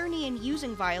an irony in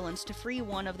using violence to free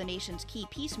one of the nation's key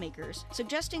peacemakers,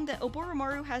 suggesting that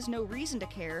Oboromaru has no reason to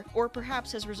care, or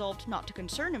perhaps has resolved not to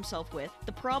concern himself with,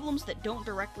 the problems that don't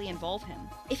directly involve him.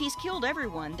 If he's killed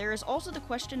everyone, there is also the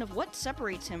question of what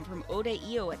separates him from Ode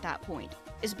Io at that point.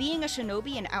 Is being a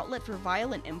shinobi an outlet for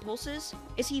violent impulses?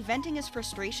 Is he venting his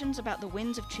frustrations about the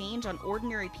winds of change on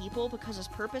ordinary people because his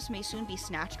purpose may soon be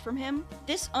snatched from him?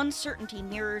 This uncertainty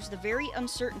mirrors the very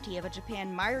uncertainty of a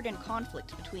Japan mired in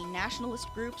conflict between nationalist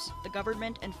groups, the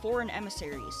government, and foreign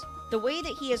emissaries. The way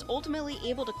that he is ultimately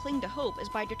able to cling to hope is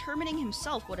by determining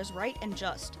himself what is right and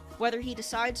just, whether he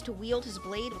decides to wield his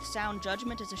blade with sound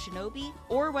judgment as a shinobi,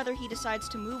 or whether he decides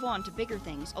to move on to bigger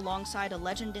things alongside a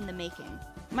legend in the making.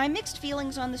 My mixed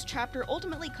feelings on this chapter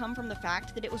ultimately come from the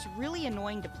fact that it was really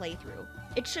annoying to play through.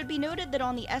 It should be noted that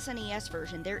on the SNES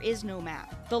version there is no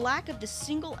map. The lack of this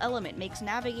single element makes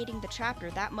navigating the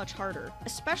chapter that much harder,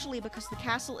 especially because the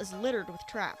castle is littered with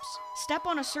traps. Step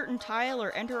on a certain tile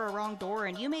or enter a wrong door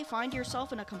and you may find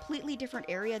yourself in a completely different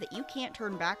area that you can't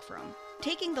turn back from.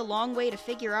 Taking the long way to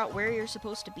figure out where you're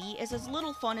supposed to be is as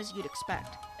little fun as you'd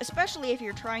expect, especially if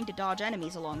you're trying to dodge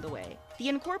enemies along the way. The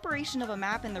incorporation of a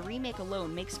map in the remake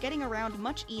alone makes getting around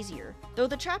much easier, though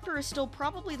the chapter is still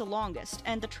probably the longest,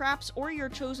 and the traps or your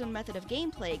chosen method of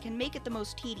gameplay can make it the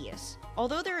most tedious.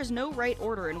 Although there is no right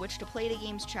order in which to play the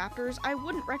game's chapters, I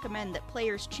wouldn't recommend that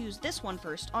players choose this one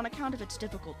first on account of its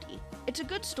difficulty. It's a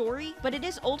good story, but it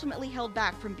is ultimately held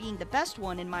back from being the best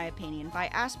one in my opinion by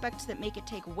aspects that make it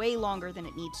take way longer than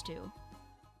it needs to.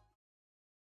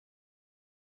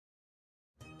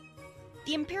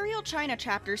 The Imperial China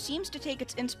chapter seems to take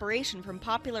its inspiration from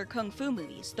popular kung fu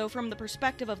movies, though from the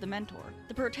perspective of the mentor.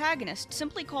 The protagonist,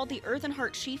 simply called the Earthen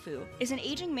Heart Shifu, is an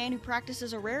aging man who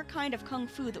practices a rare kind of kung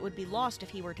fu that would be lost if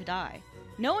he were to die.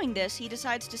 Knowing this, he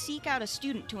decides to seek out a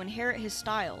student to inherit his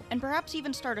style, and perhaps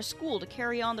even start a school to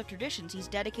carry on the traditions he's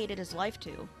dedicated his life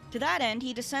to. To that end,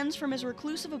 he descends from his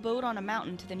reclusive abode on a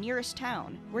mountain to the nearest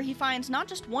town, where he finds not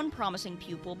just one promising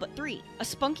pupil, but three. A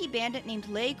spunky bandit named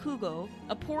Lei Kugo,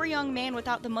 a poor young man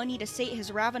without the money to sate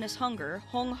his ravenous hunger,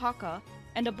 Hong Haka,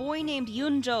 and a boy named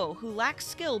Yun Zhou who lacks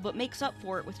skill but makes up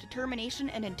for it with determination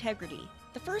and integrity.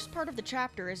 The first part of the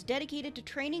chapter is dedicated to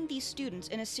training these students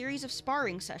in a series of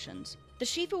sparring sessions. The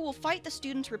Shifu will fight the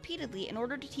students repeatedly in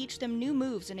order to teach them new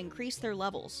moves and increase their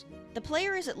levels. The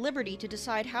player is at liberty to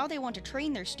decide how they want to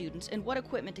train their students and what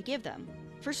equipment to give them.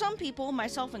 For some people,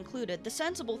 myself included, the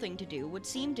sensible thing to do would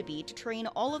seem to be to train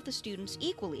all of the students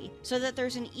equally so that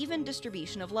there's an even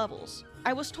distribution of levels.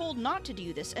 I was told not to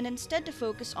do this and instead to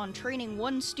focus on training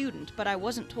one student, but I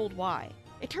wasn't told why.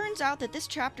 It turns out that this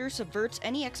chapter subverts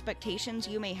any expectations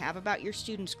you may have about your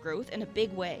students' growth in a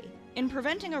big way. In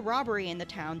preventing a robbery in the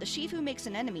town, the Shifu makes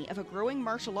an enemy of a growing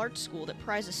martial arts school that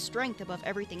prizes strength above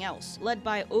everything else, led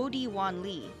by Odi Wan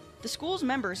Li. The school's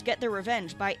members get their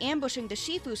revenge by ambushing the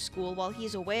Shifu's school while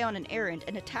he's away on an errand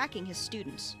and attacking his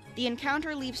students. The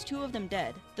encounter leaves 2 of them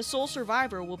dead. The sole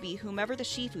survivor will be whomever the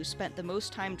Shifu spent the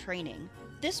most time training.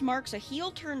 This marks a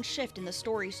heel-turn shift in the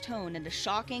story's tone and a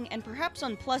shocking and perhaps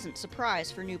unpleasant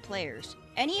surprise for new players.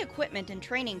 Any equipment and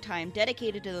training time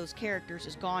dedicated to those characters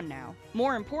is gone now.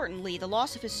 More importantly, the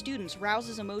loss of his students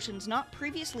rouses emotions not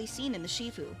previously seen in the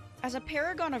Shifu. As a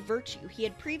paragon of virtue, he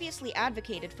had previously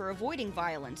advocated for avoiding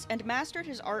violence and mastered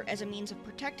his art as a means of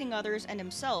protecting others and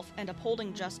himself and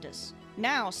upholding justice.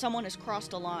 Now, someone has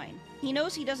crossed a line. He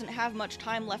knows he doesn't have much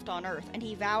time left on Earth, and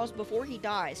he vows before he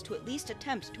dies to at least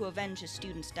attempt to avenge his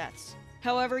students' deaths.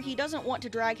 However, he doesn't want to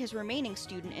drag his remaining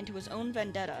student into his own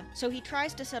vendetta, so he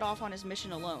tries to set off on his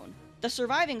mission alone. The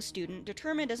surviving student,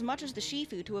 determined as much as the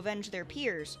Shifu to avenge their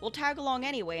peers, will tag along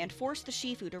anyway and force the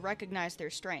Shifu to recognize their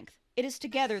strength. It is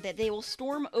together that they will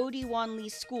storm Odi Wan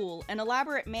Li's school, an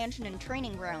elaborate mansion and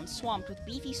training grounds swamped with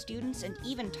beefy students and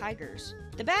even tigers.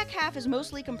 The back half is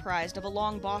mostly comprised of a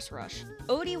long boss rush.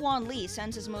 Odi Wan Li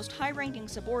sends his most high-ranking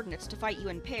subordinates to fight you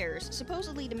in pairs,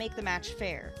 supposedly to make the match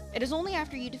fair. It is only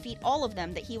after you defeat all of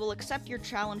them that he will accept your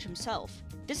challenge himself.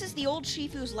 This is the old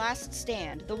Shifu's last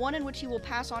stand, the one in which he will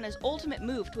pass on his ultimate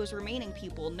move to his remaining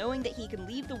pupil, knowing that he can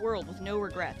leave the world with no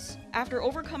regrets. After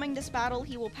overcoming this battle,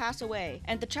 he will pass away,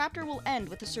 and the chapter will end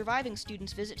with the surviving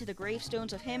student's visit to the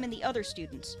gravestones of him and the other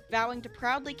students, vowing to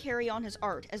proudly carry on his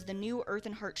art as the new Earth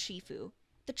and Heart Shifu.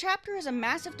 The chapter is a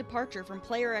massive departure from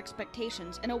player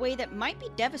expectations in a way that might be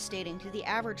devastating to the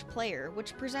average player,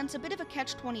 which presents a bit of a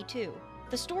catch-22.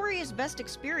 The story is best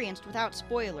experienced without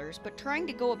spoilers, but trying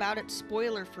to go about it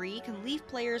spoiler-free can leave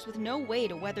players with no way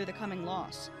to weather the coming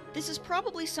loss. This is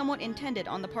probably somewhat intended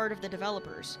on the part of the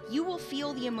developers. You will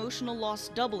feel the emotional loss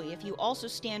doubly if you also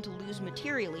stand to lose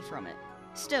materially from it.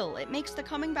 Still, it makes the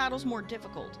coming battles more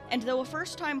difficult, and though a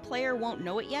first-time player won't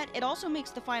know it yet, it also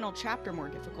makes the final chapter more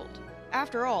difficult.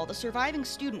 After all, the surviving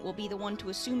student will be the one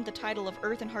to assume the title of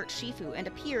Earth and Heart Shifu and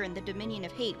appear in the Dominion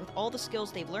of Hate with all the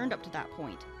skills they've learned up to that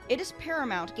point. It is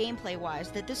paramount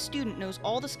gameplay-wise that this student knows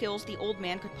all the skills the old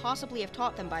man could possibly have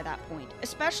taught them by that point,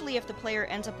 especially if the player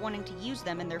ends up wanting to use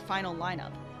them in their final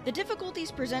lineup. The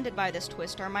difficulties presented by this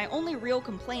twist are my only real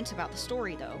complaints about the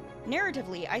story, though.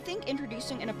 Narratively, I think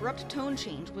introducing an abrupt tone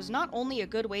change was not only a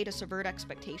good way to subvert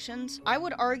expectations, I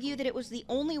would argue that it was the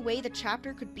only way the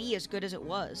chapter could be as good as it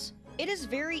was. It is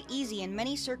very easy in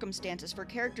many circumstances for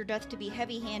character death to be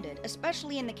heavy-handed,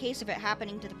 especially in the case of it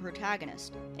happening to the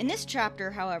protagonist. In this chapter,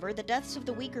 however, the deaths of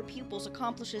the weaker pupils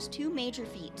accomplishes 2 major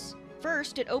feats.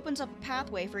 First, it opens up a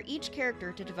pathway for each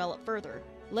character to develop further.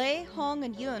 Lei, Hong,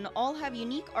 and Yun all have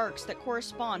unique arcs that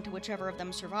correspond to whichever of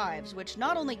them survives, which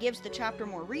not only gives the chapter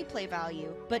more replay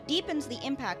value, but deepens the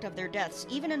impact of their deaths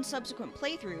even in subsequent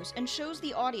playthroughs and shows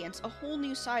the audience a whole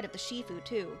new side of the Shifu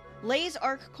too. Lei's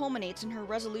arc culminates in her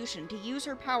resolution to use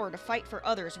her power to fight for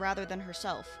others rather than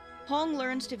herself. Hong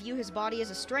learns to view his body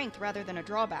as a strength rather than a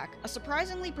drawback, a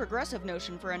surprisingly progressive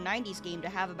notion for a 90s game to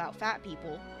have about fat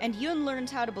people, and Yun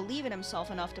learns how to believe in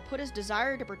himself enough to put his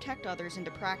desire to protect others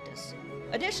into practice.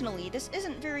 Additionally, this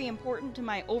isn't very important to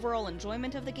my overall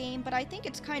enjoyment of the game, but I think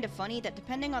it's kind of funny that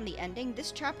depending on the ending,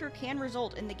 this chapter can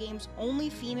result in the game's only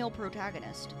female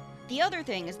protagonist. The other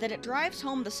thing is that it drives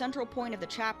home the central point of the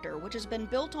chapter, which has been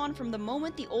built on from the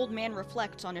moment the old man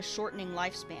reflects on his shortening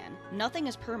lifespan. Nothing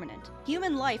is permanent.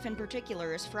 Human life, in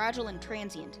particular, is fragile and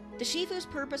transient. The Shifu's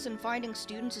purpose in finding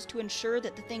students is to ensure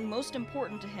that the thing most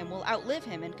important to him will outlive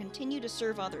him and continue to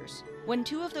serve others. When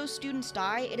 2 of those students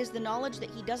die, it is the knowledge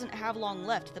that he doesn't have long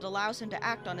left that allows him to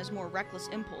act on his more reckless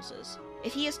impulses.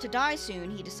 If he is to die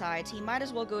soon, he decides he might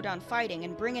as well go down fighting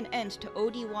and bring an end to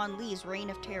Odi Wan Li's reign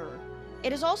of terror.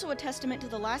 It is also a testament to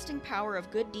the lasting power of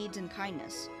good deeds and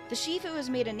kindness. The Shifu has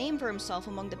made a name for himself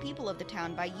among the people of the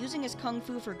town by using his kung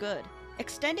fu for good.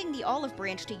 Extending the olive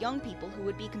branch to young people who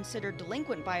would be considered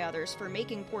delinquent by others for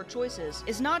making poor choices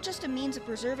is not just a means of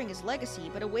preserving his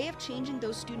legacy, but a way of changing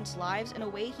those students' lives in a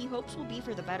way he hopes will be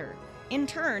for the better. In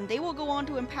turn, they will go on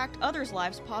to impact others'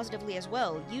 lives positively as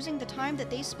well, using the time that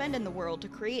they spend in the world to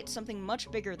create something much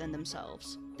bigger than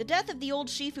themselves. The death of the old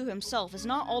Shifu himself is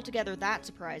not altogether that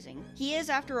surprising. He is,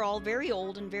 after all, very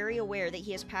old and very aware that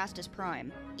he has passed his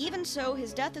prime. Even so,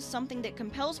 his death is something that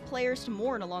compels players to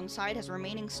mourn alongside his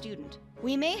remaining student.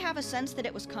 We may have a sense that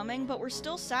it was coming, but we're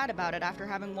still sad about it after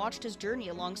having watched his journey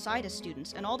alongside his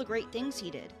students and all the great things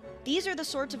he did. These are the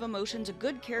sorts of emotions a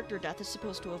good character death is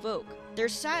supposed to evoke.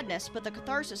 There's sadness, but the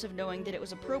catharsis of knowing that it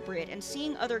was appropriate and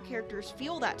seeing other characters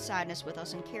feel that sadness with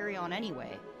us and carry on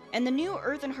anyway. And the new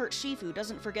Earthen Heart Shifu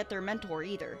doesn't forget their mentor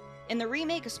either. In the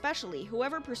remake especially,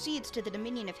 whoever proceeds to the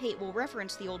Dominion of Hate will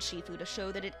reference the old Shifu to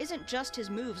show that it isn't just his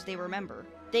moves they remember.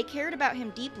 They cared about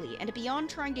him deeply, and beyond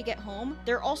trying to get home,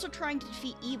 they're also trying to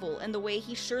defeat evil in the way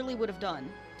he surely would have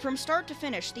done. From start to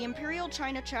finish, the Imperial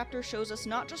China chapter shows us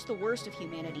not just the worst of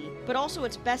humanity, but also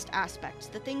its best aspects,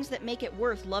 the things that make it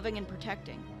worth loving and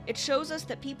protecting. It shows us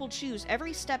that people choose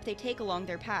every step they take along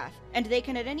their path, and they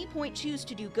can at any point choose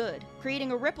to do good,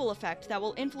 creating a ripple effect that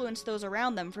will influence those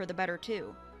around them for the better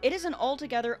too. It is an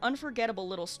altogether unforgettable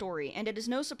little story, and it is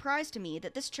no surprise to me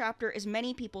that this chapter is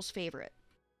many people's favorite.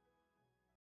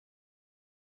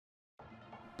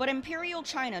 But Imperial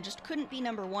China just couldn't be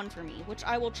number one for me, which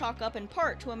I will chalk up in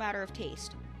part to a matter of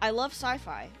taste. I love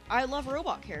sci-fi, I love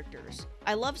robot characters,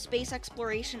 I love space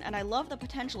exploration, and I love the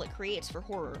potential it creates for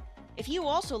horror. If you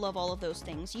also love all of those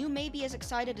things, you may be as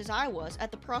excited as I was at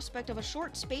the prospect of a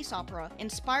short space opera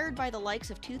inspired by the likes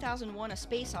of 2001: A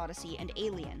Space Odyssey and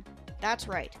Alien. That's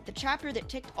right, the chapter that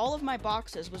ticked all of my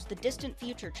boxes was the Distant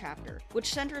Future chapter,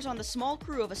 which centers on the small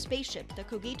crew of a spaceship, the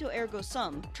Cogito Ergo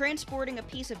Sum, transporting a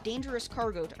piece of dangerous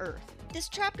cargo to Earth. This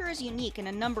chapter is unique in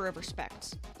a number of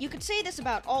respects. You could say this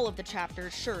about all of the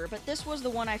chapters, sure, but this was the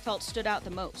one I felt stood out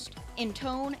the most. In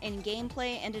tone, in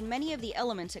gameplay, and in many of the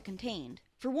elements it contained.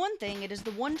 For one thing, it is the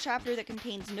one chapter that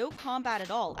contains no combat at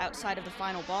all outside of the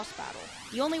final boss battle.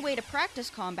 The only way to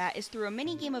practice combat is through a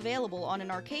minigame available on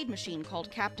an arcade machine called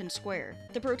Captain Square.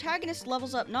 The protagonist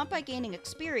levels up not by gaining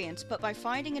experience, but by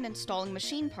finding and installing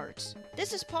machine parts.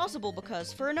 This is possible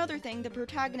because, for another thing, the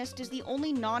protagonist is the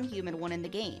only non-human one in the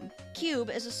game.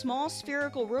 Cube is a small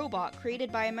spherical robot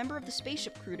created by a member of the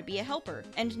spaceship crew to be a helper,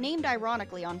 and named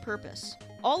ironically on purpose.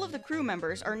 All of the crew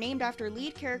members are named after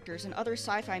lead characters in other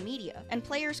sci-fi media, and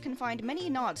players can find many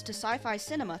nods to sci-fi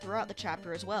cinema throughout the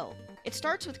chapter as well. It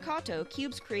starts with Kato,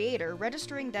 Cube's creator,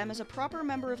 registering them as a proper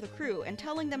member of the crew and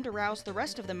telling them to rouse the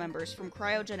rest of the members from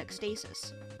cryogenic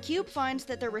stasis. Cube finds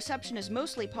that their reception is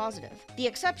mostly positive. The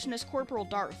exception is Corporal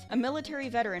Darth, a military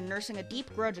veteran nursing a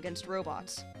deep grudge against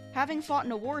robots. Having fought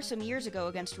in a war some years ago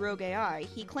against rogue AI,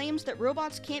 he claims that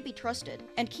robots can't be trusted,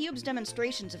 and Cube's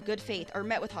demonstrations of good faith are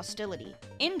met with hostility.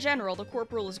 In general, the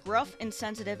Corporal is gruff,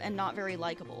 insensitive, and not very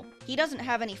likable. He doesn't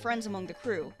have any friends among the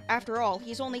crew. After all,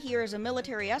 he's only here as a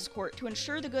military escort to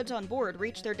ensure the goods on board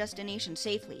reach their destination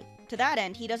safely. To that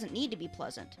end, he doesn't need to be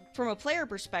pleasant. From a player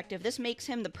perspective, this makes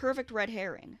him the perfect red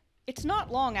herring. It's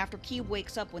not long after Cube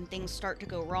wakes up when things start to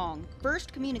go wrong.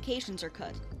 First, communications are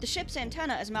cut. The ship's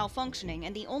antenna is malfunctioning,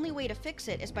 and the only way to fix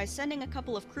it is by sending a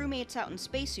couple of crewmates out in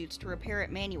spacesuits to repair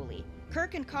it manually.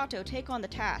 Kirk and Kato take on the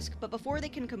task, but before they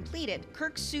can complete it,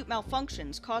 Kirk's suit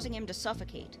malfunctions, causing him to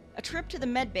suffocate. A trip to the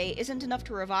medbay isn't enough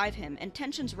to revive him, and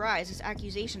tensions rise as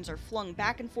accusations are flung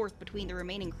back and forth between the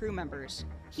remaining crew members.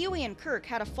 Huey and Kirk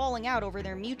had a falling out over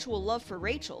their mutual love for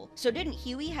Rachel, so didn't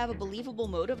Huey have a believable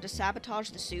motive to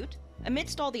sabotage the suit?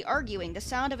 Amidst all the arguing, the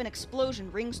sound of an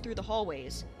explosion rings through the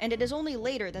hallways, and it is only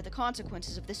later that the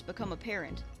consequences of this become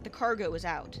apparent. The cargo is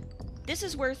out. This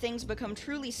is where things become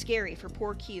truly scary for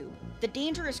poor Cube. The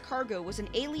dangerous cargo was an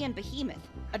alien behemoth,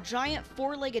 a giant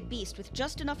four-legged beast with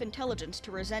just enough intelligence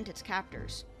to resent its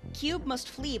captors. Cube must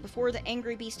flee before the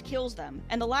angry beast kills them,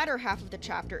 and the latter half of the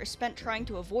chapter is spent trying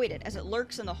to avoid it as it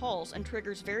lurks in the halls and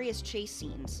triggers various chase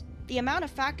scenes. The amount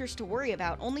of factors to worry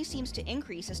about only seems to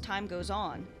increase as time goes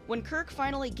on. When Kirk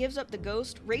finally gives up the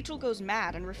ghost, Rachel goes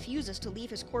mad and refuses to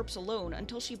leave his corpse alone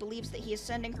until she believes that he is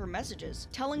sending her messages,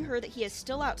 telling her that he is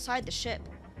still outside the ship.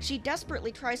 She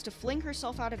desperately tries to fling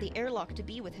herself out of the airlock to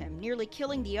be with him, nearly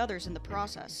killing the others in the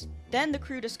process. Then the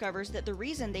crew discovers that the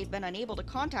reason they've been unable to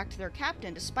contact their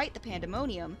captain despite the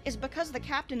pandemonium is because the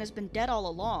captain has been dead all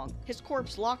along, his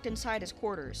corpse locked inside his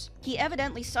quarters. He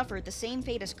evidently suffered the same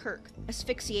fate as Kirk,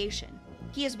 asphyxiation.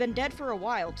 He has been dead for a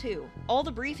while, too. All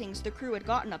the briefings the crew had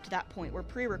gotten up to that point were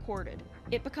pre-recorded.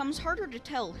 It becomes harder to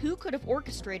tell who could have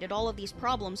orchestrated all of these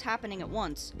problems happening at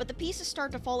once, but the pieces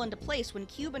start to fall into place when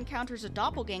Cube encounters a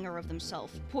doppelganger of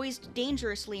themselves, poised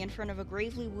dangerously in front of a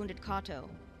gravely wounded Kato.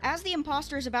 As the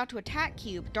imposter is about to attack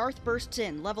Cube, Darth bursts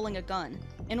in, leveling a gun.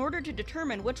 In order to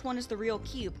determine which one is the real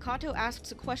Cube, Kato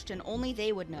asks a question only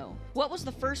they would know. What was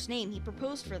the first name he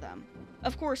proposed for them?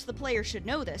 Of course, the player should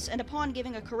know this, and upon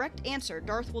giving a correct answer,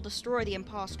 Darth will destroy the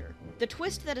imposter. The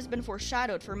twist that has been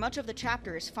foreshadowed for much of the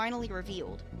chapter is finally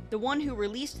revealed. The one who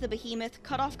released the behemoth,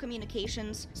 cut off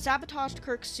communications, sabotaged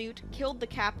Kirk's suit, killed the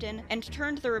captain, and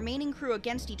turned the remaining crew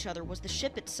against each other was the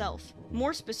ship itself.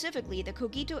 More specifically, the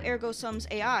Cogito Ergo Sum's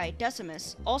AI,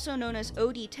 Decimus, also known as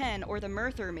OD-10 or the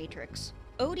Merthyr Matrix.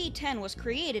 OD-10 was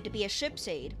created to be a ship's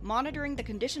aid, monitoring the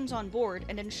conditions on board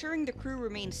and ensuring the crew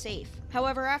remained safe.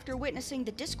 However, after witnessing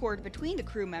the discord between the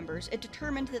crew members, it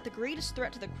determined that the greatest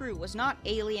threat to the crew was not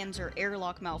aliens or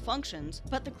airlock malfunctions,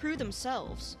 but the crew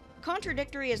themselves.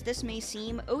 Contradictory as this may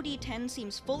seem, OD-10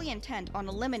 seems fully intent on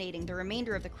eliminating the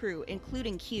remainder of the crew,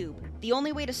 including Cube. The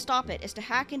only way to stop it is to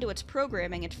hack into its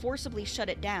programming and forcibly shut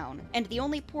it down, and the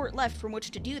only port left from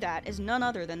which to do that is none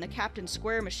other than the Captain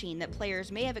Square machine that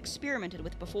players may have experimented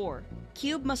with before.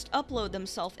 Cube must upload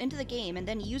themselves into the game and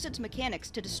then use its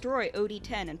mechanics to destroy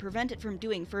OD-10 and prevent it from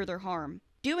doing further harm.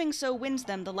 Doing so wins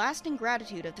them the lasting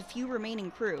gratitude of the few remaining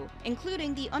crew,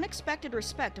 including the unexpected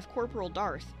respect of Corporal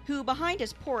Darth, who, behind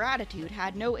his poor attitude,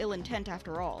 had no ill intent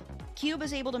after all. Cube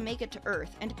is able to make it to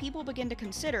Earth, and people begin to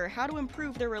consider how to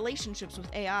improve their relationships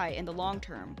with AI in the long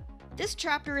term. This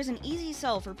chapter is an easy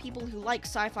sell for people who like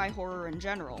sci-fi horror in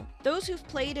general. Those who've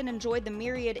played and enjoyed the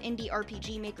myriad indie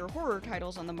RPG Maker horror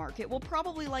titles on the market will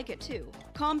probably like it too.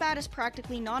 Combat is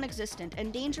practically non-existent,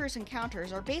 and dangerous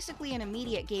encounters are basically an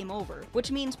immediate game over,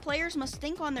 which means players must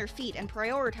think on their feet and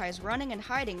prioritize running and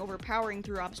hiding over powering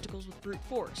through obstacles with brute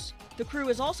force. The crew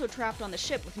is also trapped on the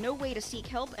ship with no way to seek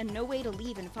help and no way to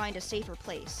leave and find a safer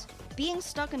place. Being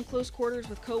stuck in close quarters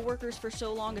with co-workers for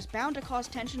so long is bound to cause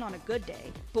tension on a good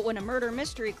day, but when a murder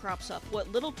mystery crops up,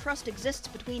 what little trust exists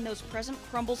between those present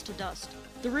crumbles to dust.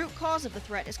 The root cause of the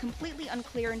threat is completely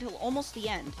unclear until almost the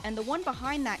end, and the one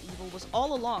behind that evil was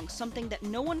all along something that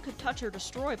no one could touch or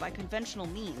destroy by conventional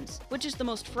means, which is the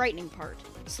most frightening part.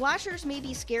 Slashers may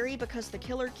be scary because the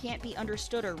killer can't be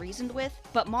understood or reasoned with,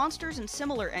 but monsters and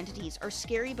similar entities are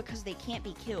scary because they can't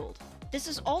be killed. This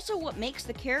is also what makes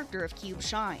the character of Cube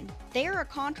shine. They are a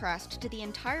contrast to the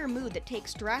entire mood that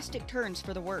takes drastic turns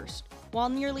for the worst. While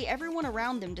nearly everyone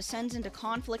around them descends into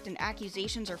conflict and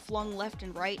accusations are flung left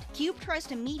and right, Cube tries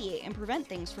to mediate and prevent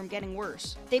things from getting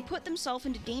worse. They put themselves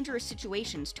into dangerous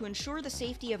situations to ensure the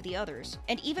safety of the others,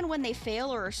 and even when they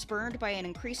fail or are spurned by an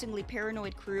increasingly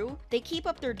paranoid crew, they keep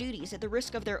up their duties at the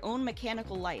risk of their own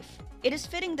mechanical life. It is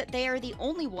fitting that they are the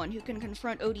only one who can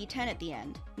confront OD-10 at the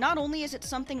end. Not only is it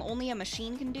something only a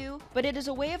machine can do, but it is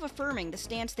a way of affirming the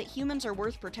stance that humans are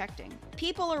worth protecting.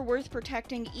 People are worth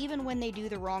protecting even when they do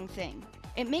the wrong thing.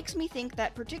 It makes me think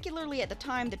that, particularly at the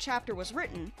time the chapter was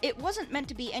written, it wasn't meant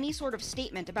to be any sort of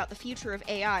statement about the future of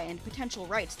AI and potential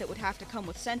rights that would have to come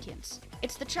with sentience.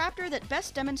 It's the chapter that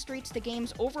best demonstrates the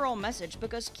game's overall message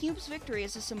because Cube's victory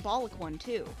is a symbolic one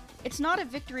too. It's not a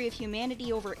victory of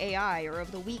humanity over AI or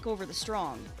of the weak over the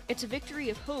strong. It's a victory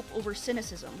of hope over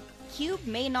cynicism. Cube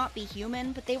may not be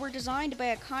human, but they were designed by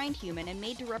a kind human and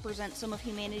made to represent some of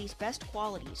humanity's best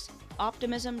qualities: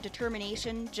 optimism,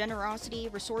 determination, generosity,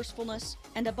 resourcefulness,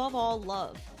 and above all,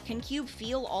 love. Can Cube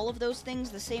feel all of those things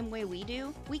the same way we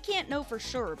do? We can't know for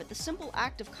sure, but the simple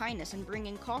act of kindness in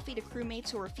bringing coffee to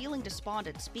crewmates who are feeling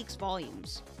despondent speaks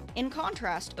volumes. In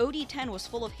contrast, OD-10 was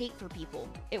full of hate for people.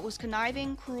 It was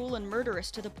conniving, cruel, and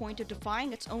murderous to the point of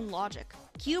defying its own logic.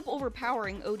 Cube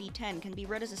overpowering OD-10 can be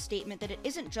read as a statement that it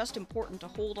isn't just important to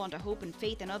hold on to hope and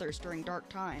faith in others during dark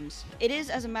times. It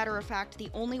is, as a matter of fact, the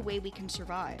only way we can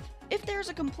survive. If there's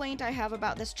a complaint I have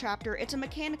about this chapter, it's a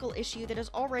mechanical issue that has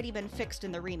already been fixed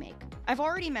in the remake. I've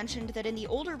already mentioned that in the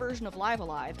older version of Live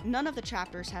Alive, none of the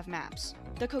chapters have maps.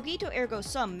 The Cogito Ergo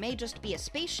Sum may just be a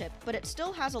spaceship, but it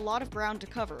still has a lot of ground to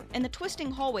cover, and the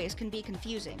twisting hallways can be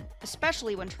confusing,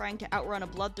 especially when trying to outrun a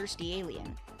bloodthirsty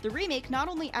alien. The remake not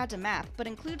only adds a map, but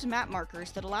includes map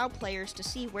markers that allow players to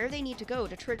see where they need to go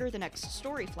to trigger the next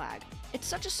story flag. It's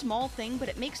such a small thing, but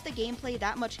it makes the gameplay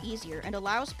that much easier and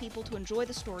allows people to enjoy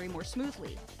the story more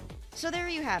smoothly. So there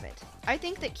you have it. I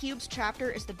think that Cube's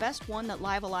chapter is the best one that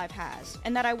Live Alive has,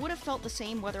 and that I would have felt the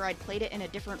same whether I'd played it in a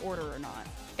different order or not.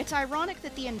 It's ironic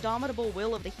that the indomitable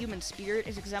will of the human spirit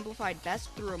is exemplified best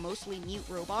through a mostly mute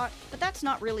robot, but that's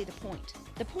not really the point.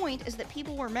 The point is that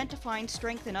people were meant to find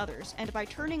strength in others, and by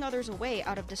turning others away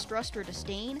out of distrust or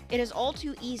disdain, it is all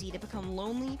too easy to become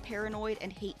lonely, paranoid,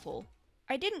 and hateful.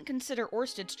 I didn't consider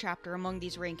Orsted's chapter among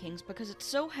these rankings because it's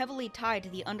so heavily tied to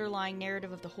the underlying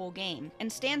narrative of the whole game,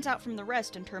 and stands out from the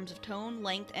rest in terms of tone,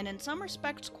 length, and in some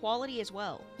respects quality as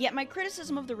well. Yet my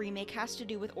criticism of the remake has to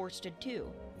do with Orsted too.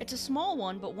 It's a small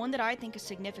one, but one that I think is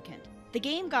significant. The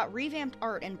game got revamped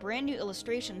art and brand new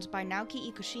illustrations by Naoki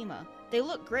Ikushima. They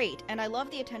look great, and I love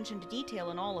the attention to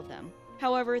detail in all of them.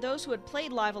 However, those who had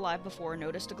played Live Alive before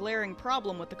noticed a glaring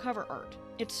problem with the cover art.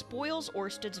 It spoils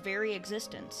Orsted's very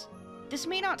existence. This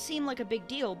may not seem like a big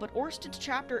deal, but Orsted's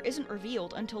chapter isn't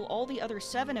revealed until all the other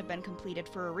 7 have been completed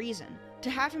for a reason. To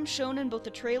have him shown in both the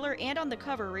trailer and on the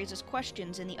cover raises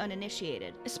questions in the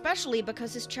uninitiated, especially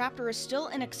because his chapter is still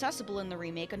inaccessible in the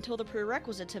remake until the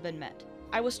prerequisites have been met.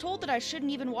 I was told that I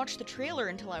shouldn't even watch the trailer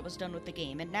until I was done with the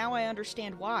game, and now I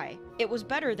understand why. It was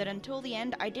better that until the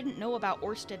end I didn't know about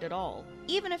Orsted at all.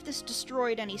 Even if this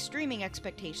destroyed any streaming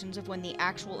expectations of when the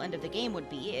actual end of the game would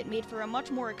be, it made for a much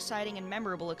more exciting and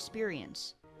memorable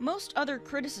experience. Most other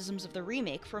criticisms of the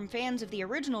remake from fans of the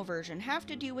original version have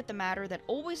to do with the matter that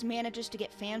always manages to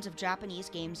get fans of Japanese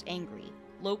games angry: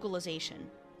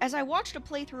 localization. As I watched a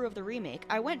playthrough of the remake,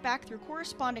 I went back through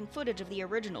corresponding footage of the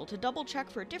original to double check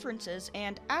for differences,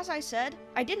 and as I said,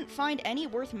 I didn't find any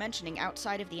worth mentioning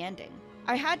outside of the ending.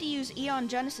 I had to use Eon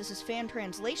Genesis's fan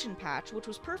translation patch, which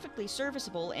was perfectly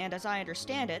serviceable and, as I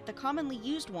understand it, the commonly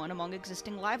used one among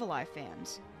existing Live Alive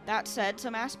fans. That said,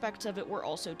 some aspects of it were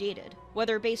also dated.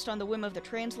 Whether based on the whim of the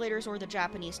translators or the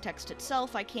Japanese text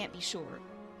itself, I can't be sure.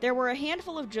 There were a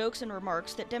handful of jokes and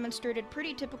remarks that demonstrated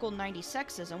pretty typical 90s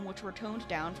sexism, which were toned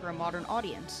down for a modern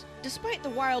audience. Despite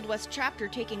the Wild West chapter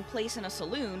taking place in a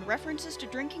saloon, references to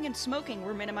drinking and smoking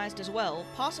were minimized as well,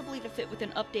 possibly to fit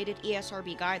within updated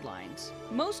ESRB guidelines.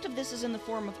 Most of this is in the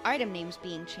form of item names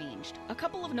being changed. A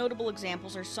couple of notable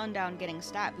examples are Sundown getting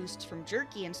stat boosts from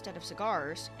jerky instead of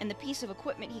cigars, and the piece of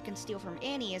equipment he can steal from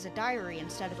Annie is a diary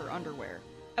instead of her underwear.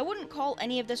 I wouldn't call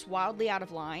any of this wildly out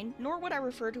of line, nor would I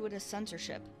refer to it as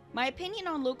censorship. My opinion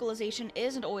on localization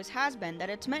is and always has been that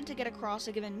it's meant to get across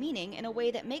a given meaning in a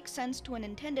way that makes sense to an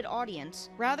intended audience,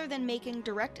 rather than making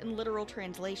direct and literal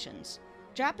translations.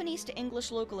 Japanese to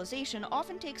English localization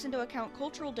often takes into account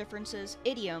cultural differences,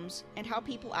 idioms, and how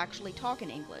people actually talk in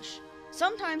English.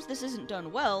 Sometimes this isn't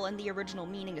done well and the original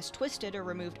meaning is twisted or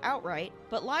removed outright,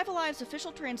 but Live Alive's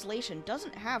official translation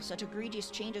doesn't have such egregious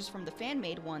changes from the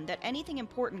fan-made one that anything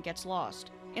important gets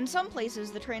lost. In some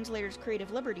places, the translator's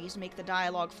creative liberties make the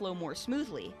dialogue flow more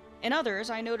smoothly. In others,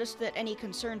 I noticed that any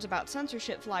concerns about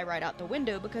censorship fly right out the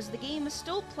window because the game is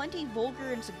still plenty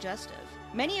vulgar and suggestive.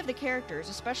 Many of the characters,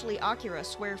 especially Akira,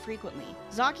 swear frequently.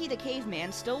 Zaki the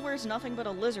caveman still wears nothing but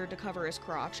a lizard to cover his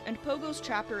crotch, and Pogo's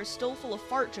chapter is still full of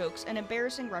fart jokes and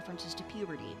embarrassing references to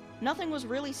puberty. Nothing was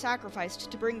really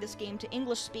sacrificed to bring this game to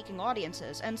English-speaking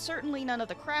audiences, and certainly none of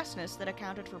the crassness that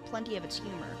accounted for plenty of its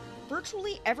humor.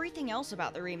 Virtually everything else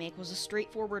about the remake was a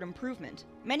straightforward improvement.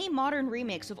 Many modern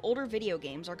remakes of older video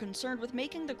games are concerned with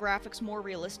making the graphics more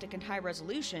realistic and high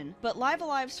resolution, but Live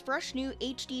Alive's fresh new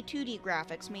HD 2D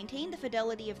graphics maintain the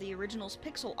fidelity of the original's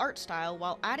pixel art style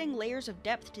while adding layers of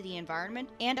depth to the environment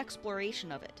and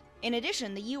exploration of it. In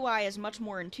addition, the UI is much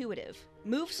more intuitive.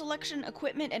 Move selection,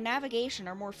 equipment, and navigation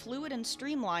are more fluid and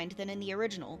streamlined than in the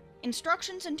original.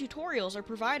 Instructions and tutorials are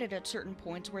provided at certain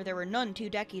points where there were none 2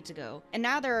 decades ago, and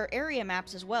now there are area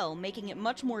maps as well, making it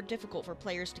much more difficult for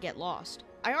players to get lost.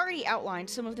 I already outlined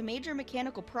some of the major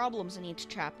mechanical problems in each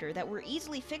chapter that were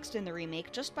easily fixed in the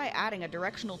remake just by adding a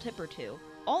directional tip or two.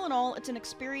 All in all, it's an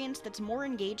experience that's more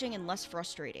engaging and less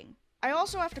frustrating. I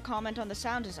also have to comment on the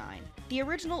sound design. The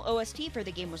original OST for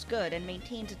the game was good and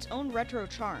maintains its own retro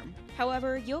charm.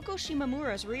 However, Yoko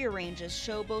Shimomura's rearranges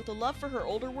show both a love for her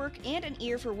older work and an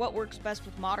ear for what works best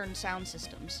with modern sound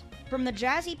systems. From the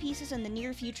jazzy pieces in the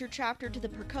near future chapter to the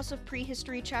percussive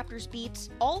prehistory chapter's beats,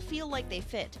 all feel like they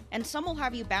fit, and some will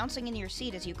have you bouncing in your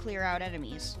seat as you clear out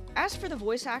enemies. As for the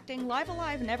voice acting, Live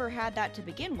Alive never had that to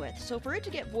begin with, so for it to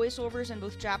get voiceovers in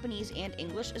both Japanese and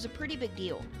English is a pretty big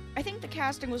deal. I think the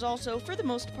casting was also, for the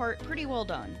most part, pretty well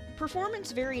done.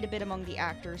 Performance varied a bit among the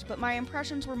actors, but my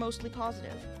impressions were mostly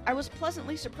positive. I was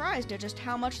pleasantly surprised at just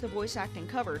how much the voice acting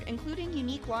covered, including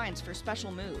unique lines for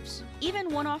special moves.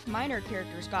 Even one-off minor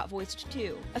characters got voiced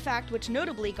too, a fact which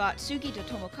notably got Sugita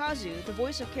Tomokazu, the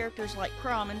voice of characters like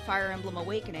Chrom in Fire Emblem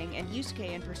Awakening and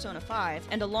Yusuke in Persona 5,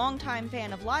 and a longtime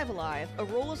fan of Live Alive, a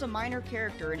role as a minor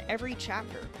character in every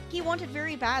chapter. He wanted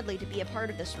very badly to be a part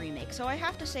of this remake, so I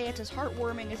have to say it's as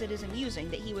heartwarming as it is amusing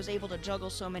that he was able to juggle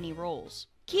so many roles.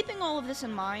 Keeping all of this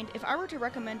in mind, if I were to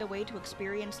recommend a way to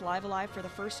experience Live Alive for the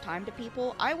first time to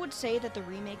people, I would say that the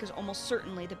remake is almost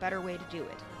certainly the better way to do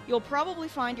it. You'll probably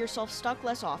find yourself stuck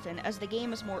less often, as the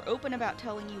game is more open about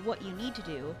telling you what you need to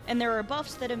do, and there are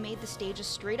buffs that have made the stages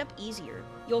straight up easier.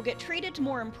 You'll get treated to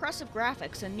more impressive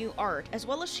graphics and new art, as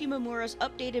well as Shimomura's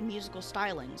updated musical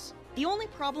stylings. The only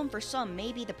problem for some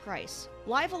may be the price.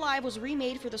 Live Alive was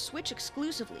remade for the Switch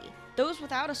exclusively. Those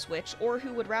without a Switch, or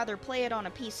who would rather play it on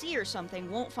a PC or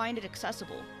something, won't find it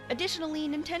accessible. Additionally,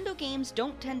 Nintendo games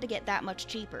don't tend to get that much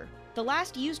cheaper. The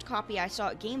last used copy I saw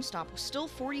at GameStop was still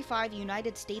 $45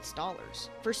 United States dollars.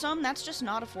 For some, that's just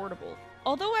not affordable.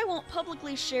 Although I won't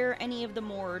publicly share any of the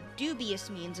more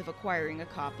dubious means of acquiring a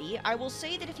copy, I will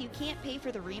say that if you can't pay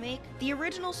for the remake, the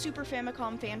original Super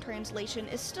Famicom fan translation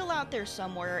is still out there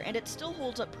somewhere, and it still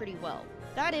holds up pretty well.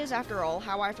 That is, after all,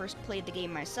 how I first played the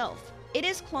game myself. It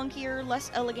is clunkier, less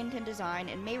elegant in design,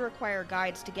 and may require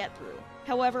guides to get through.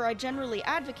 However, I generally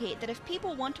advocate that if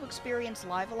people want to experience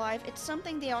Live Alive, it's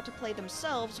something they ought to play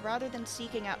themselves rather than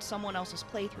seeking out someone else's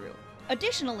playthrough.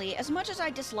 Additionally, as much as I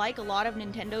dislike a lot of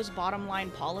Nintendo's bottom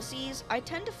line policies, I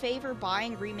tend to favor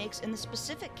buying remakes in the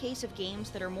specific case of games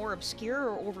that are more obscure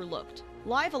or overlooked.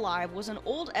 Live Alive was an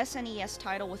old SNES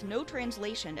title with no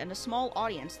translation and a small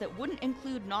audience that wouldn't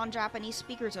include non-Japanese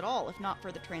speakers at all if not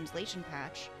for the translation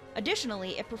patch.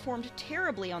 Additionally, it performed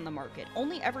terribly on the market,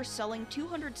 only ever selling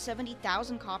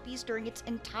 270,000 copies during its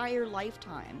entire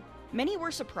lifetime. Many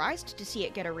were surprised to see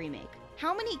it get a remake.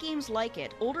 How many games like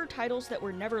it, older titles that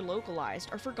were never localized,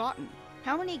 are forgotten?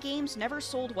 How many games never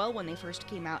sold well when they first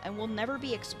came out and will never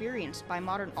be experienced by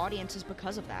modern audiences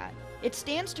because of that? It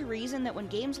stands to reason that when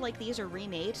games like these are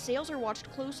remade, sales are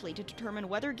watched closely to determine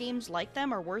whether games like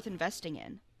them are worth investing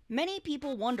in. Many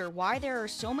people wonder why there are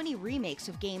so many remakes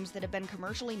of games that have been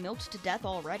commercially milked to death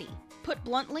already. Put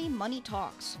bluntly, money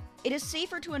talks. It is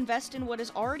safer to invest in what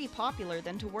is already popular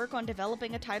than to work on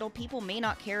developing a title people may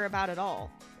not care about at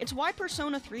all. It's why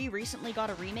Persona 3 recently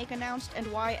got a remake announced,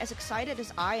 and why, as excited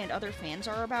as I and other fans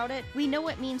are about it, we know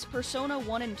it means Persona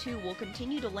 1 and 2 will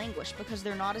continue to languish because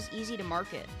they're not as easy to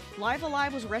market. Live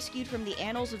Alive was rescued from the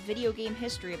annals of video game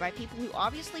history by people who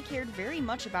obviously cared very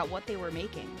much about what they were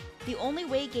making. The only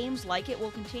way games like it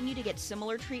will continue to get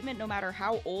similar treatment no matter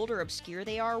how old or obscure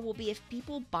they are will be if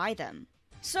people buy them.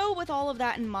 So with all of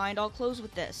that in mind, I'll close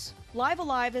with this. Live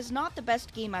Alive is not the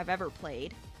best game I've ever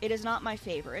played. It is not my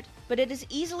favorite, but it is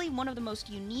easily one of the most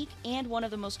unique and one of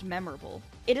the most memorable.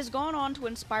 It has gone on to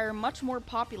inspire much more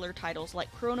popular titles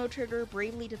like Chrono Trigger,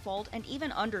 Bravely Default, and even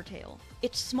Undertale.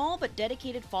 Its small but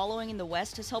dedicated following in the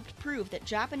West has helped prove that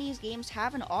Japanese games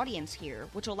have an audience here,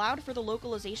 which allowed for the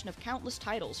localization of countless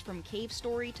titles from Cave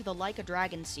Story to the Like a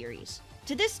Dragon series.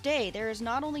 To this day, there is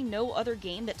not only no other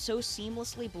game that so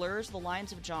seamlessly blurs the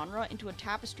lines of genre into a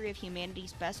tapestry of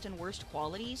humanity's best and worst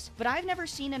qualities, but I've never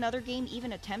seen another game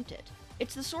even attempt it.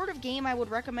 It's the sort of game I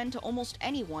would recommend to almost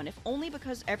anyone, if only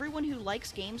because everyone who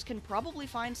likes games can probably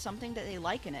find something that they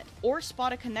like in it, or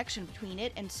spot a connection between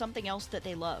it and something else that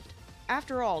they loved.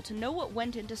 After all, to know what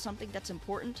went into something that's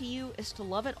important to you is to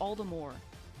love it all the more.